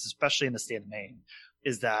communities, especially in the state of Maine,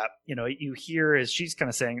 is that, you hear, as she's kind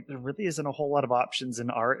of saying, there really isn't a whole lot of options in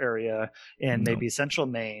our area and maybe central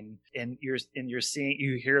Maine. And you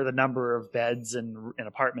hear the number of beds and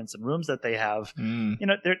apartments and rooms that they have.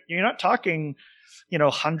 You're not talking,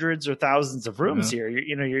 hundreds or thousands of rooms here.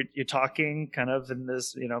 You're talking kind of in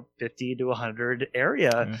this, 50 to 100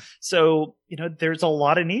 area. So, there's a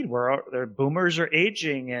lot of need where their boomers are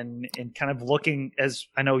aging and kind of looking, as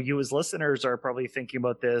I know you as listeners are probably thinking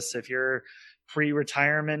about this. If you're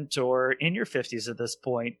pre-retirement or in your 50s at this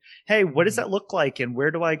point, hey, what does that look like? And where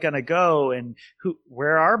do I gonna go? And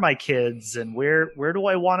where are my kids? And where do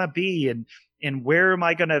I want to be? And where am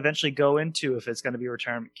I going to eventually go into if it's going to be a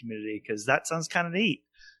retirement community? Because that sounds kind of neat.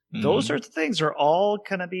 Those sorts of things are all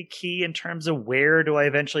going to be key in terms of where do I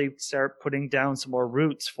eventually start putting down some more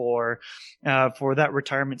roots for that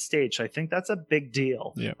retirement stage. So I think that's a big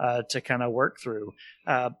deal to kind of work through.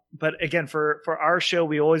 But again, for our show,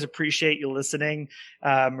 we always appreciate you listening.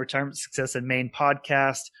 Retirement Success in Maine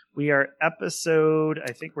podcast. We are episode,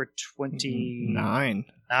 I think we're 29.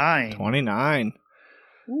 29.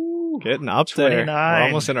 Ooh, getting up 29. there. We're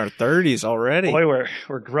almost in our 30s already. Boy,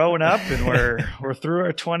 we're growing up and we're through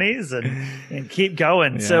our 20s and keep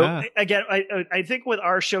going. Yeah. So again, I think with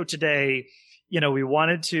our show today, we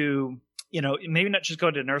wanted to, maybe not just go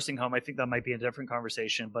to a nursing home. I think that might be a different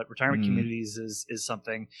conversation, but retirement communities is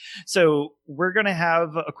something. So we're going to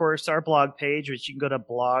have, of course, our blog page, which you can go to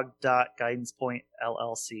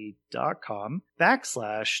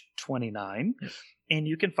blog.guidancepointllc.com/29. And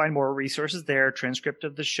you can find more resources there, transcript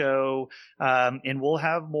of the show, and we'll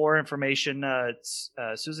have more information.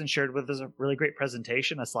 Susan shared with us a really great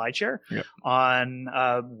presentation, a slide share on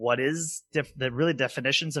what is the really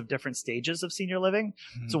definitions of different stages of senior living.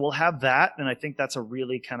 So we'll have that, and I think that's a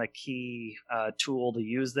really kind of key tool to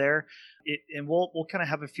use there. And we'll kind of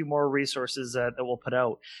have a few more resources that we'll put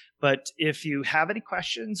out. But if you have any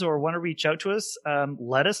questions or want to reach out to us,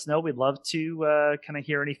 let us know. We'd love to kind of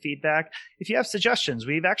hear any feedback. If you have suggestions,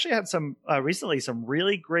 we've actually had some recently some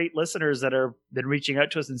really great listeners that have been reaching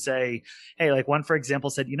out to us and say, hey, like one, for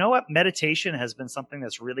example, said, you know what, meditation has been something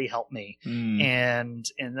that's really helped me. And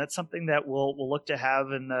that's something that we'll look to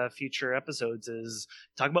have in the future episodes is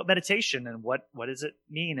talk about meditation and what does it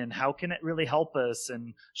mean and how can it really help us?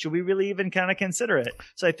 And should we really even kind of consider it?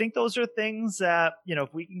 So I think those are things that,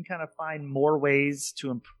 if we can kind of find more ways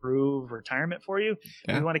to improve retirement for you,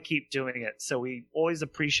 we want to keep doing it. So we always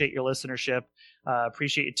appreciate your listenership,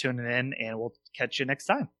 appreciate you tuning in, and we'll catch you next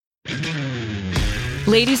time.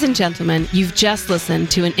 Ladies and gentlemen, you've just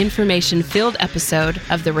listened to an information-filled episode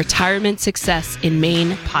of the Retirement Success in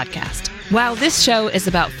Maine podcast. While this show is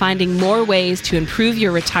about finding more ways to improve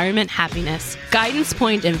your retirement happiness, Guidance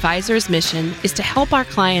Point Advisors' mission is to help our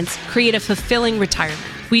clients create a fulfilling retirement.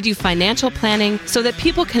 We do financial planning so that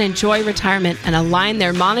people can enjoy retirement and align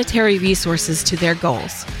their monetary resources to their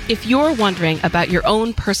goals. If you're wondering about your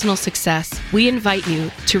own personal success, we invite you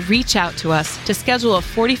to reach out to us to schedule a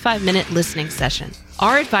 45-minute listening session.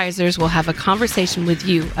 Our advisors will have a conversation with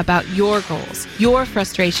you about your goals, your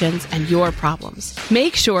frustrations, and your problems.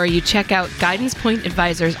 Make sure you check out Guidance Point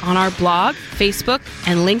Advisors on our blog, Facebook,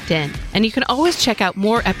 and LinkedIn. And you can always check out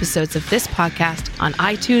more episodes of this podcast on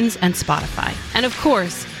iTunes and Spotify. And of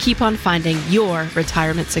course, keep on finding your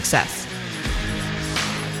retirement success.